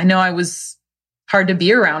 like, I know I was hard to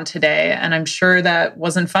be around today, and I'm sure that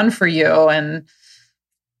wasn't fun for you, and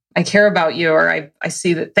I care about you, or I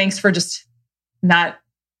see that, thanks for just not,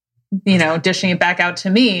 dishing it back out to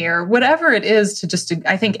me, or whatever it is,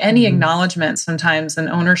 I think any acknowledgement sometimes and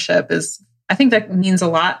ownership I think that means a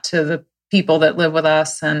lot to the people that live with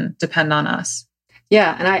us and depend on us.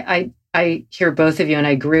 Yeah. And I hear both of you, and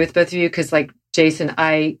I agree with both of you, because like Jason,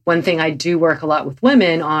 one thing I do work a lot with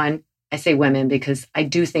women on, I say women because I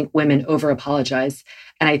do think women over apologize.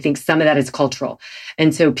 And I think some of that is cultural.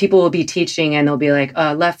 And so people will be teaching and they'll be like,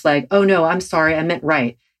 left leg. Oh no, I'm sorry. I meant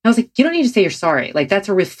right. And I was like, you don't need to say you're sorry. Like, that's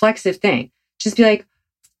a reflexive thing. Just be like,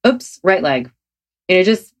 oops, right leg. You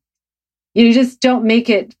just don't make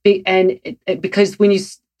it be. And because when you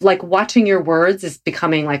like watching your words is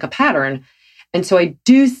becoming like a pattern. And so I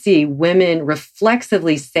do see women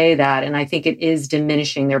reflexively say that. And I think it is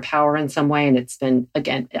diminishing their power in some way. And it's been,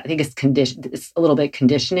 again, I think it's a little bit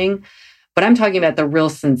conditioning, but I'm talking about the real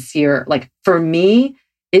sincere, like for me,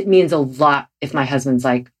 it means a lot if my husband's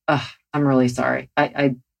like, oh, I'm really sorry.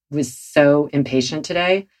 I was so impatient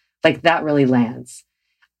today. Like that really lands.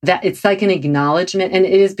 That it's like an acknowledgement. And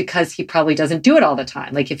it is because he probably doesn't do it all the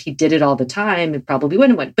time. Like if he did it all the time, it probably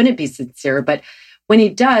wouldn't be sincere. But when he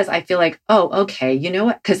does, I feel like, oh, okay, you know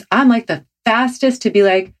what? Because I'm like the fastest to be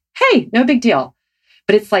like, hey, no big deal.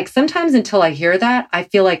 But it's like sometimes until I hear that, I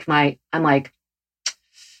feel like I'm like,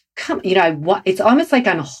 come, it's almost like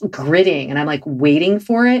I'm gritting and I'm like waiting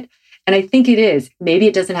for it. And I think it is. Maybe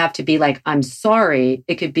it doesn't have to be like, I'm sorry.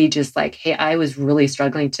 It could be just like, hey, I was really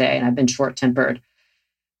struggling today and I've been short-tempered.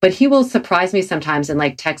 But he will surprise me sometimes and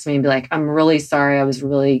like text me and be like, I'm really sorry. I was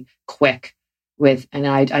really quick and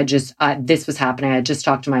I just, this was happening. I just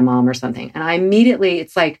talked to my mom or something. And I immediately,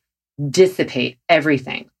 it's like dissipate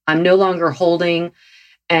everything. I'm no longer holding,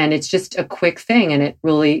 and it's just a quick thing. And it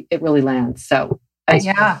really lands. So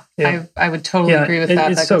I would totally agree with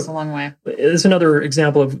that. That goes a long way. It's another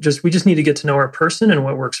example of we just need to get to know our person and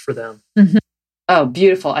what works for them. Mm-hmm. Oh,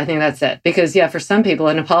 beautiful. I think that's it. Because for some people,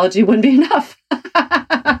 an apology wouldn't be enough.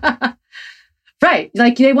 Right.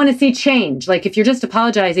 Like they want to see change. Like if you're just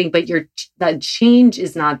apologizing, but that change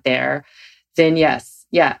is not there, then yes.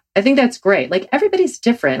 Yeah. I think that's great. Like everybody's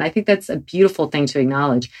different. I think that's a beautiful thing to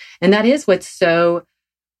acknowledge. And that is what's so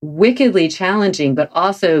wickedly challenging, but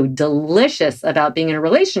also delicious about being in a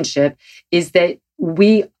relationship is that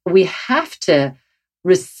we have to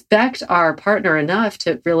respect our partner enough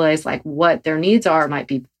to realize like what their needs are might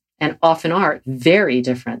be, and often are, very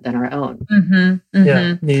different than our own. Mm-hmm, mm-hmm.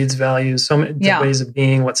 Yeah, needs, values, so many ways of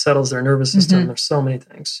being, what settles their nervous system. Mm-hmm. There's so many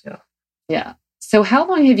things. Yeah. Yeah. So how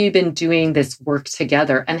long have you been doing this work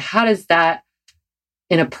together? And how does that,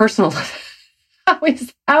 in a personal level,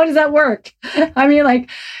 how does that work? I mean,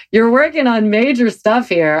 like you're working on major stuff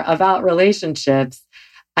here about relationships.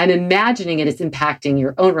 I'm imagining it is impacting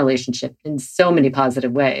your own relationship in so many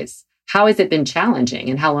positive ways. How has it been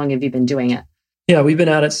challenging and how long have you been doing it? Yeah, we've been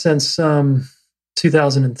at it since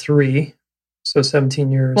 2003, so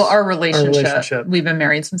 17 years. Well, our relationship, we've been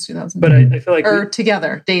married since 2003. But I feel like...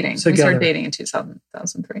 together, dating. We started dating in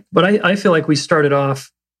 2003. But I feel like we started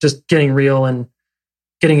off just getting real and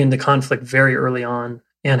getting into conflict very early on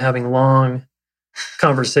and having long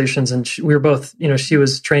conversations. And we were both, she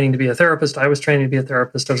was training to be a therapist. I was training to be a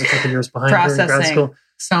therapist. I was a couple of years behind her in grad school.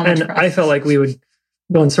 So much and I felt like we would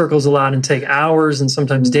go in circles a lot and take hours and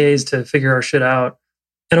sometimes days to figure our shit out.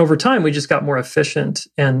 And over time, we just got more efficient,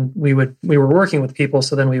 and we were working with people.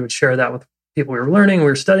 So then we would share that with people we were learning. We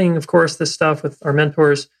were studying, of course, this stuff with our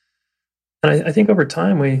mentors. And I think over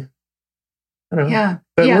time I don't know.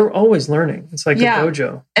 But we're always learning. It's like a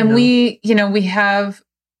dojo. And we have,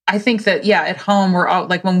 I think that, at home, we're all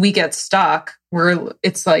like, when we get stuck,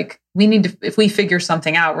 it's like, we need to, if we figure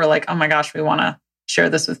something out, we're like, oh my gosh, we want to share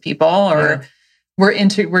this with people, or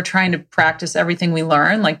we're trying to practice everything we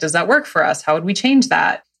learn. Like, does that work for us? How would we change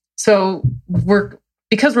that? So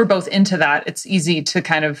because we're both into that, it's easy to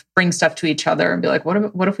kind of bring stuff to each other and be like,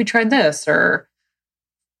 what if we tried this? Or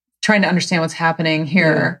trying to understand what's happening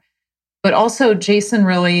here. But also Jason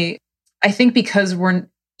really, I think because we're,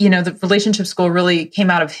 the relationship school really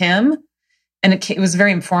came out of him, and it was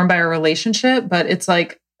very informed by our relationship, but it's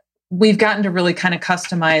like, we've gotten to really kind of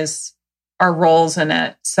customize our roles in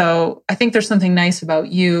it. So I think there's something nice about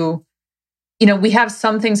you. We have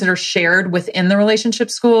some things that are shared within the relationship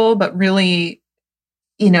school, but really,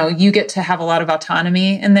 you get to have a lot of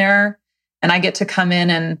autonomy in there, and I get to come in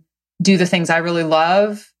and do the things I really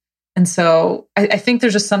love. And so I think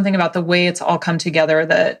there's just something about the way it's all come together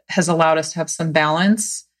that has allowed us to have some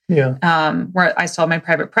balance. Yeah. Where I still have my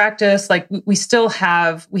private practice, like we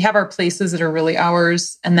have our places that are really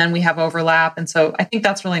ours, and then we have overlap. And so I think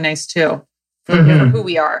that's really nice too for who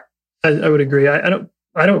we are. I would agree. I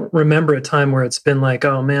don't remember a time where it's been like,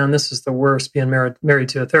 oh man, this is the worst, being married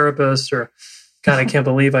to a therapist, or God, I can't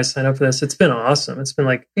believe I signed up for this. It's been awesome. It's been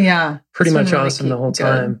like pretty much awesome the whole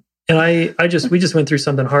time. And we just went through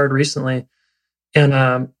something hard recently, and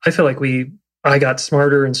I feel like I got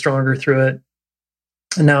smarter and stronger through it.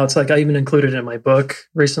 And now it's like I even included it in my book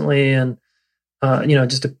recently, and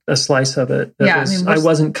just a slice of it that I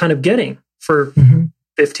wasn't kind of getting for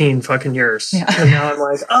 15 fucking years. Yeah. And now I'm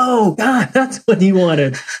like, oh God, that's what he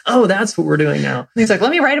wanted. Oh, that's what we're doing now. He's like,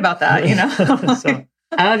 let me write about that, So,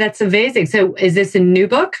 oh, that's amazing. So is this a new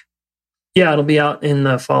book? Yeah, it'll be out in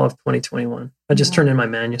the fall of 2021. I just turned in my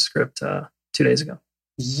manuscript 2 days ago.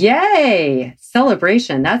 Yay!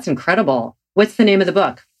 Celebration. That's incredible. What's the name of the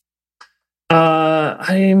book?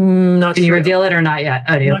 I'm not sure. Can you reveal it or not yet?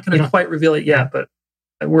 I'm not going to quite reveal it yet, but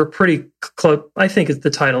we're pretty close. I think the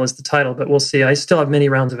title is the title, but we'll see. I still have many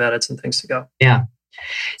rounds of edits and things to go. Yeah.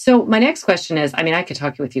 So my next question is, I could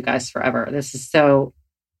talk with you guys forever. This is so,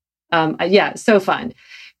 so fun.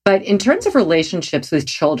 But in terms of relationships with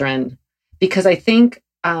children, because I think,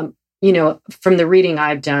 from the reading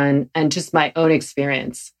I've done and just my own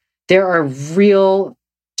experience, there are real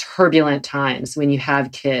turbulent times when you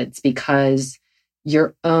have kids, because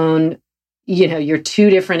your own, you're two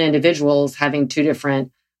different individuals having two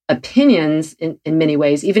different opinions in many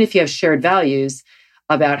ways, even if you have shared values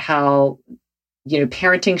about how,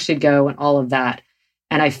 parenting should go and all of that.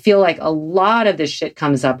 And I feel like a lot of this shit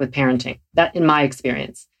comes up with parenting, that in my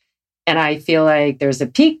experience. And I feel like there's a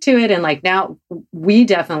peak to it. And like now we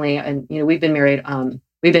definitely, and we've been married,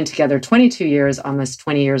 we've been together 22 years, almost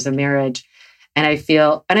 20 years of marriage. And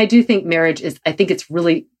I do think marriage I think it's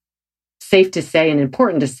really safe to say and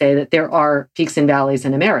important to say that there are peaks and valleys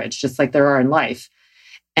in a marriage, just like there are in life.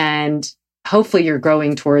 And hopefully you're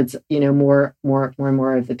growing towards, more and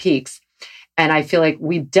more of the peaks. And I feel like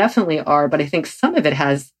we definitely are, but I think some of it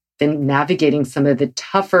has been navigating some of the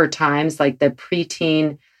tougher times, like the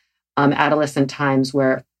preteen, adolescent times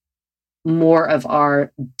where more of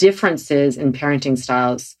our differences in parenting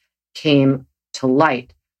styles came to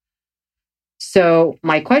light. So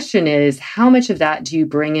my question is, how much of that do you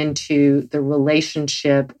bring into the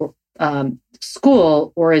relationship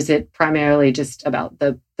school, or is it primarily just about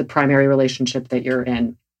the primary relationship that you're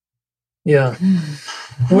in? Yeah.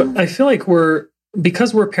 I feel like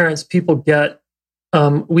because we're parents, people get,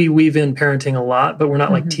 we weave in parenting a lot, but we're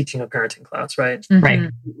not like teaching a parenting class, right? Mm-hmm. Right.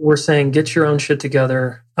 We're saying, get your own shit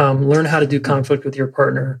together, learn how to do conflict with your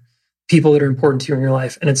partner, people that are important to you in your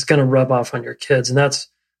life, and it's going to rub off on your kids. And that's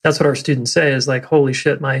what our students say is like, holy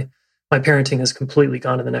shit, my parenting has completely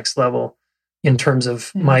gone to the next level in terms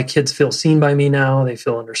of my kids feel seen by me now. They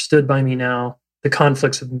feel understood by me now. The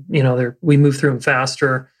conflicts, we move through them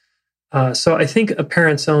faster. So I think a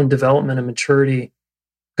parent's own development and maturity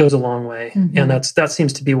goes a long way. And that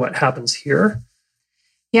seems to be what happens here.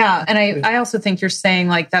 Yeah. And I also think you're saying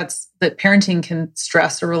like that parenting can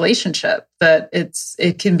stress a relationship, that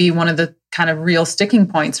it can be one of the kind of real sticking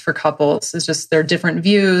points for couples is just their different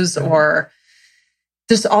views or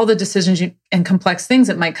just all the decisions and complex things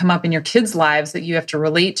that might come up in your kids' lives that you have to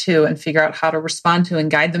relate to and figure out how to respond to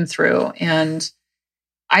and guide them through. And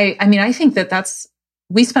I think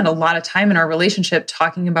we spend a lot of time in our relationship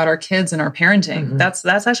talking about our kids and our parenting. That's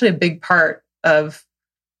actually a big part of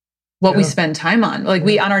what we spend time on. Like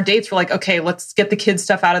on our dates, we're like, okay, let's get the kids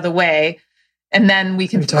stuff out of the way. And then we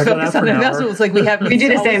can focus on the investments. Like we do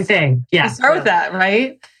the same thing. Yeah. We start with that,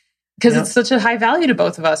 right? Because it's such a high value to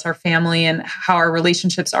both of us, our family and how our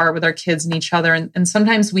relationships are with our kids and each other. And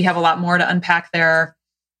sometimes we have a lot more to unpack there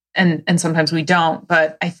and sometimes we don't.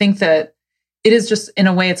 But I think that it is just, in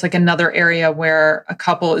a way, it's like another area where a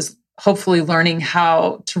couple is hopefully learning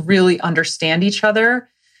how to really understand each other.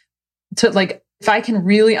 If I can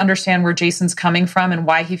really understand where Jason's coming from and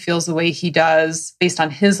why he feels the way he does based on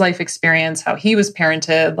his life experience, how he was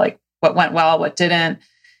parented, like what went well, what didn't.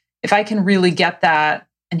 If I can really get that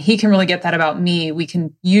and he can really get that about me, we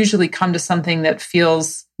can usually come to something that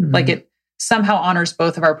feels like it somehow honors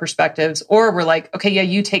both of our perspectives. Or we're like, okay, yeah,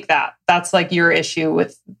 you take that. That's like your issue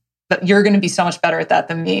with that. You're going to be so much better at that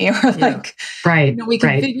than me. Or we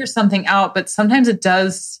can figure something out, but sometimes it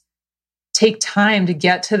does take time to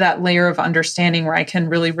get to that layer of understanding where I can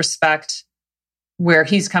really respect where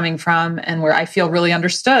he's coming from and where I feel really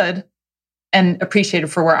understood and appreciated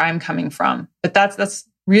for where I'm coming from. But that's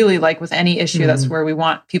really like with any issue, that's where we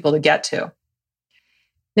want people to get to.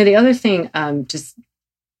 Now, the other thing, just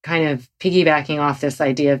kind of piggybacking off this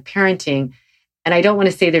idea of parenting, and I don't want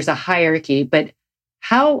to say there's a hierarchy, but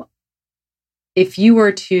if you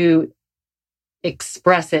were to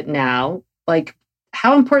express it now, like,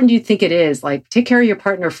 how important do you think it is? Like, take care of your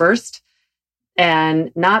partner first. And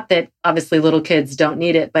not that obviously little kids don't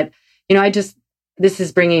need it, but, this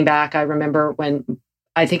is bringing back, I remember when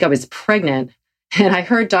I think I was pregnant and I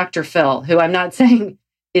heard Dr. Phil, who I'm not saying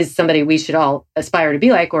is somebody we should all aspire to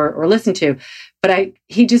be like or listen to, but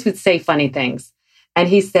he just would say funny things. And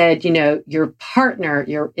he said, your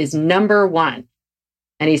partner is number one.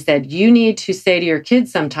 And he said, you need to say to your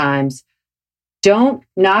kids sometimes, don't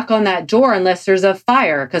knock on that door unless there's a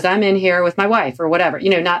fire because I'm in here with my wife or whatever.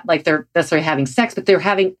 Not like they're necessarily having sex, but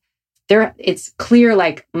it's clear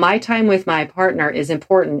like my time with my partner is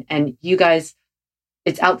important and you guys,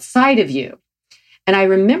 it's outside of you. And I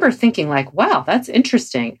remember thinking like, wow, that's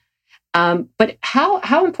interesting. But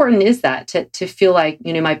how important is that to feel like,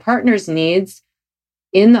 my partner's needs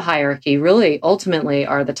in the hierarchy really ultimately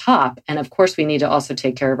are the top. And of course, we need to also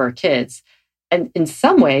take care of our kids. And in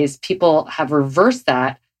some ways, people have reversed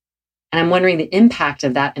that. And I'm wondering the impact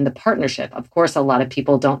of that in the partnership. Of course, a lot of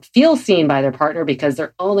people don't feel seen by their partner because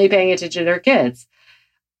they're only paying attention to their kids.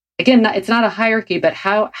 Again, it's not a hierarchy, but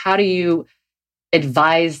how do you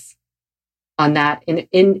advise on that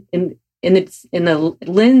in the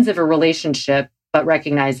lens of a relationship, but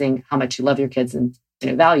recognizing how much you love your kids and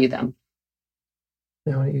value them?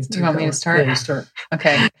 You want me to start? Yeah, you start.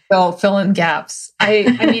 Okay. So fill in gaps. I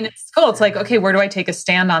mean, it's cool. It's like, okay, where do I take a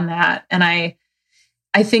stand on that? And I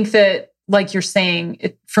think that, like you're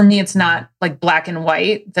saying, for me, it's not like black and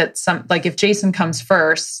white that if Jason comes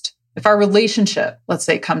first, if our relationship, let's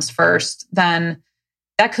say, comes first, then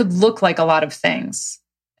that could look like a lot of things.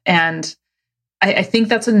 And I think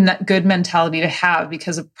that's a good mentality to have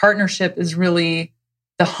because a partnership is really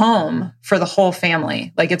the home for the whole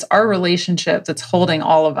family. Like it's our relationship that's holding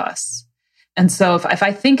all of us. And so if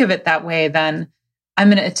I think of it that way, then I'm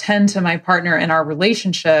going to attend to my partner in our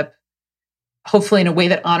relationship, hopefully in a way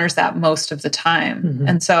that honors that most of the time. Mm-hmm.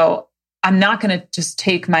 And so I'm not going to just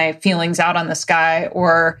take my feelings out on this guy,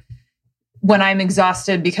 or when I'm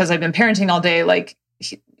exhausted because I've been parenting all day, like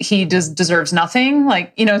he deserves nothing.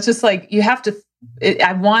 Like, it's just like, you have to,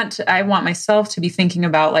 I want myself to be thinking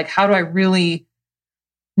about like, how do I really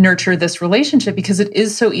nurture this relationship? Because it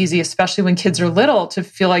is so easy, especially when kids are little, to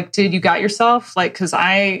feel like, dude, you got yourself. Like, cause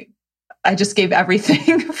I just gave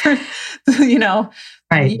everything for,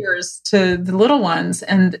 right. years to the little ones,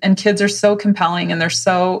 and kids are so compelling and they're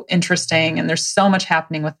so interesting and there's so much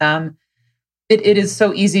happening with them. It is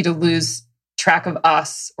so easy to lose track of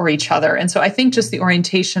us or each other. And so I think just the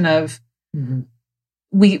orientation of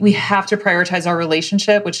we have to prioritize our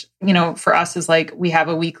relationship, which, for us is like, we have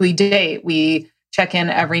a weekly date. We check in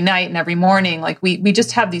every night and every morning. Like we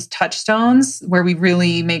just have these touchstones where we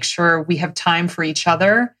really make sure we have time for each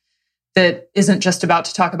other that isn't just about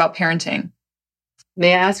to talk about parenting.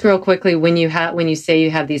 May I ask real quickly, when you say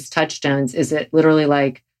you have these touchstones, is it literally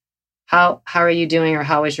like, how are you doing, or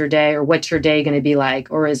how is your day, or what's your day going to be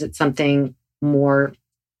like? Or is it something more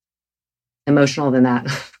emotional than that?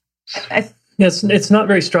 It's not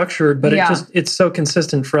very structured, but it's so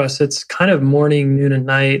consistent for us. It's kind of morning, noon, and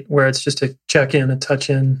night, where it's just a check in, a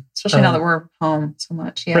touch in. Especially now that we're home so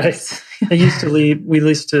much. Yes. Right. We used to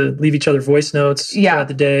leave each other voice notes throughout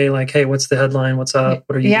the day. Like, hey, what's the headline? What's up?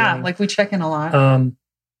 What are you doing? Yeah. Like we check in a lot.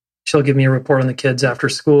 She'll give me a report on the kids after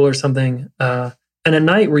school or something. And at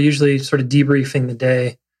night, we're usually sort of debriefing the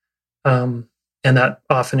day. And that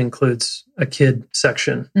often includes a kid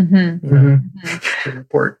section,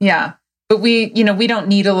 report. Yeah. But we don't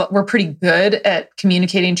need we're pretty good at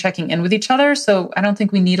communicating, checking in with each other. So I don't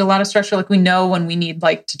think we need a lot of structure. Like we know when we need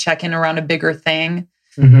like to check in around a bigger thing.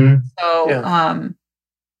 Mm-hmm. So,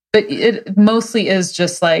 but it mostly is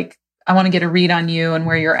just like, I want to get a read on you and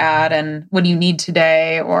where you're at and what do you need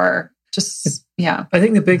today, or just, I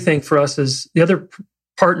think the big thing for us is the other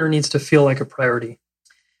partner needs to feel like a priority.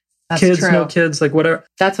 That's kids, true. no kids, like whatever.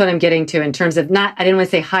 That's what I'm getting to in terms of I didn't want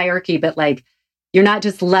to say hierarchy, but like, you're not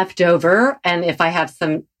just left over. And if I have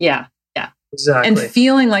some, exactly. And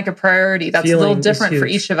feeling like a priority, that's a little different for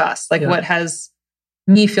each of us. Like what has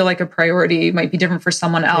me feel like a priority might be different for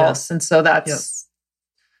someone else. And so that's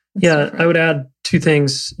different. I would add two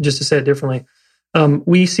things just to say it differently.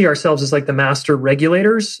 We see ourselves as like the master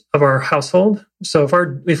regulators of our household. So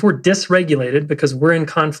if we're dysregulated because we're in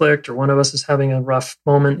conflict or one of us is having a rough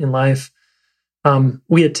moment in life,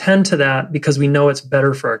 we attend to that because we know it's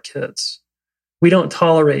better for our kids. We don't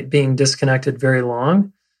tolerate being disconnected very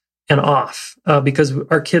long and off because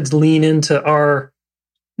our kids lean into our,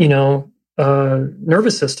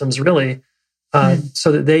 nervous systems really,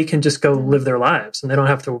 so that they can just go live their lives and they don't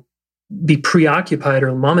have to be preoccupied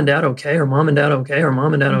or mom and dad okay, or mom and dad okay, or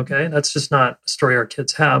mom and dad okay. That's just not a story our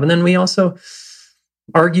kids have. And then we also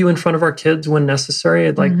argue in front of our kids when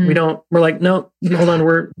necessary. Like we're like, no, hold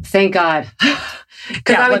on, thank God.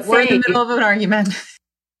 Because we're in the middle of an argument.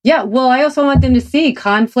 Yeah, well, I also want them to see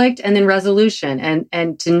conflict and then resolution,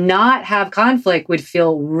 and to not have conflict would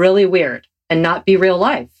feel really weird and not be real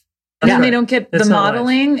life. And they don't get the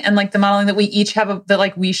modeling and like the modeling that we each have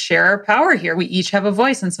we share power here. We each have a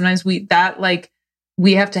voice, and sometimes we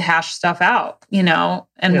have to hash stuff out,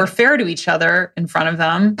 and we're fair to each other in front of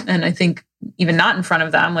them. And I think even not in front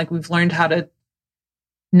of them, like we've learned how to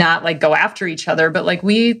not like go after each other, but like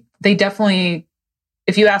they definitely.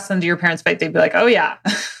 If you ask them, do your parents fight? They'd be like, oh, yeah.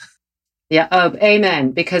 Yeah.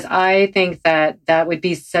 Amen. Because I think that would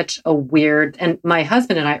be such a weird, and my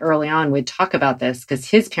husband and I early on would talk about this because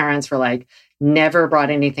his parents were like, never brought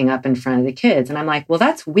anything up in front of the kids. And I'm like, well,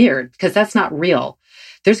 that's weird because that's not real.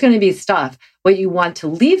 There's going to be stuff. What you want to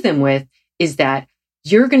leave them with is that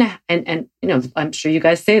you're going to, and I'm sure you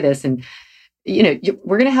guys say this, and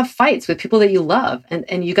we're going to have fights with people that you love,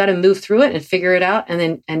 and you got to move through it and figure it out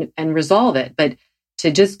and then and resolve it. But to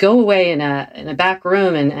just go away in a back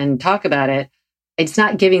room and talk about it, it's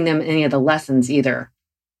not giving them any of the lessons either.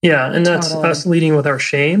 Yeah, and that's us leading with our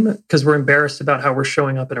shame because we're embarrassed about how we're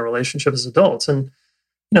showing up in a relationship as adults. And,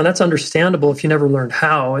 that's understandable if you never learned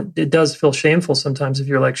how. It does feel shameful sometimes if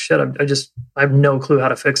you're like, shit, I have no clue how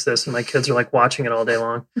to fix this. And my kids are like watching it all day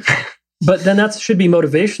long. But then that should be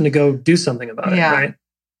motivation to go do something about it, right?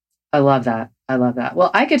 I love that. Well,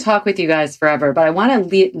 I could talk with you guys forever, but I want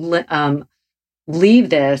to leave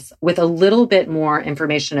this with a little bit more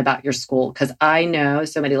information about your school, because I know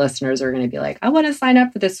so many listeners are going to be like, I want to sign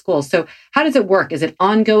up for this school. So how does it work? Is it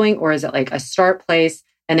ongoing, or is it like a start place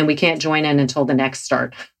and then we can't join in until the next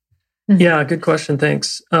start? Yeah, good question.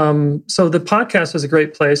 Thanks. So the podcast is a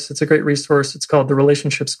great place. It's a great resource. It's called The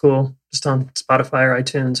Relationship School, just on Spotify or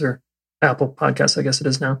iTunes or Apple Podcasts, I guess it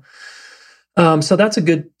is now. So that's a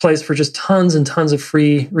good place for just tons and tons of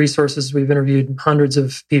free resources. We've interviewed hundreds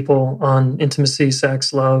of people on intimacy,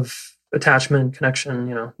 sex, love, attachment,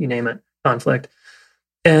 connection, you name it, conflict.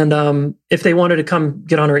 And if they wanted to come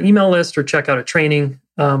get on our email list or check out a training,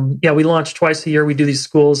 we launch twice a year. We do these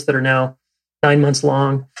schools that are now 9 months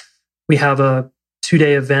long. We have a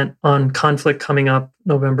 2-day event on conflict coming up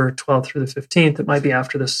November 12th through the 15th. It might be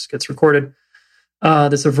after this gets recorded.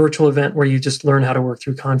 That's a virtual event where you just learn how to work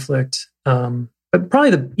through conflict. But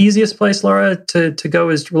probably the easiest place, Laura, to go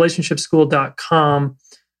is relationshipschool.com.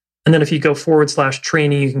 And then if you go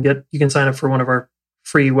 /training, you can sign up for one of our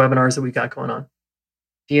free webinars that we got going on.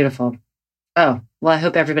 Beautiful. Oh, well, I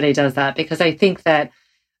hope everybody does that, because I think that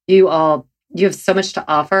you have so much to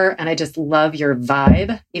offer, and I just love your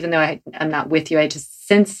vibe. Even though I'm not with you, I just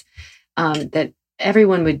sense that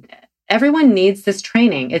everyone needs this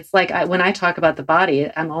training. It's like when I talk about the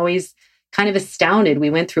body, I'm always kind of astounded. We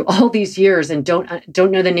went through all these years and don't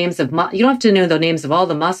know the names of you don't have to know the names of all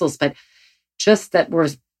the muscles, but just that we're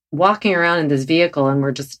walking around in this vehicle and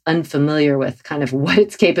we're just unfamiliar with kind of what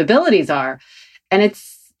its capabilities are. And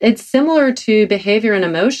it's similar to behavior and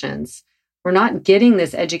emotions. We're not getting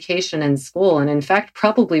this education in school. And in fact,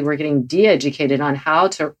 probably we're getting de-educated on how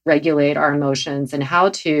to regulate our emotions and how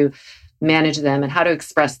to manage them and how to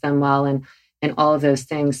express them well and all of those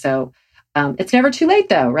things. So it's never too late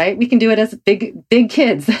though, right? We can do it as big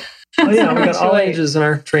kids. Oh yeah, we got all ages in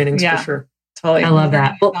our trainings for sure. Totally. I love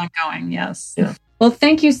that. Well, ongoing, yes. Yeah. Well,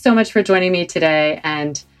 thank you so much for joining me today.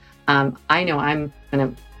 And I know I'm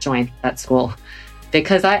going to join that school,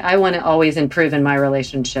 because I want to always improve in my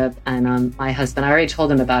relationship. And my husband, I already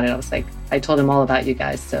told him about it. I told him all about you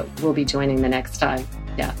guys. So we'll be joining the next time.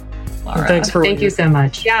 Yeah. Laura, thank you so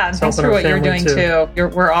much. Yeah. And thanks for what you're doing too.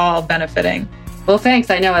 We're all benefiting. Well, thanks.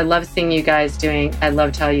 I know I love seeing you guys I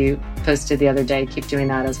loved how you posted the other day. Keep doing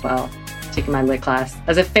that as well. Taking my lit class.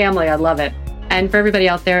 As a family, I love it. And for everybody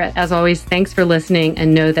out there, as always, thanks for listening,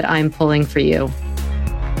 and know that I'm pulling for you.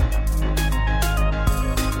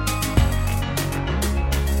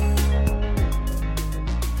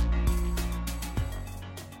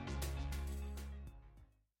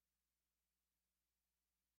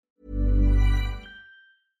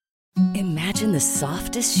 Imagine the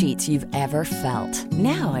softest sheets you've ever felt.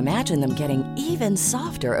 Now imagine them getting even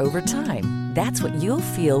softer over time. That's what you'll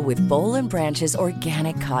feel with Boll & Branch's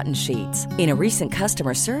organic cotton sheets. In a recent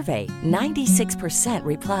customer survey, 96%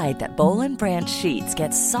 replied that Boll & Branch sheets get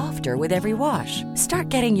softer with every wash. Start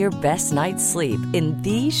getting your best night's sleep in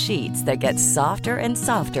these sheets that get softer and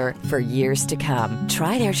softer for years to come.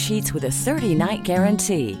 Try their sheets with a 30-night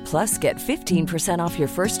guarantee. Plus, get 15% off your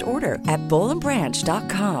first order at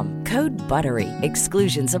bollandbranch.com. Code BUTTERY.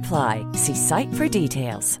 Exclusions apply. See site for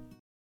details.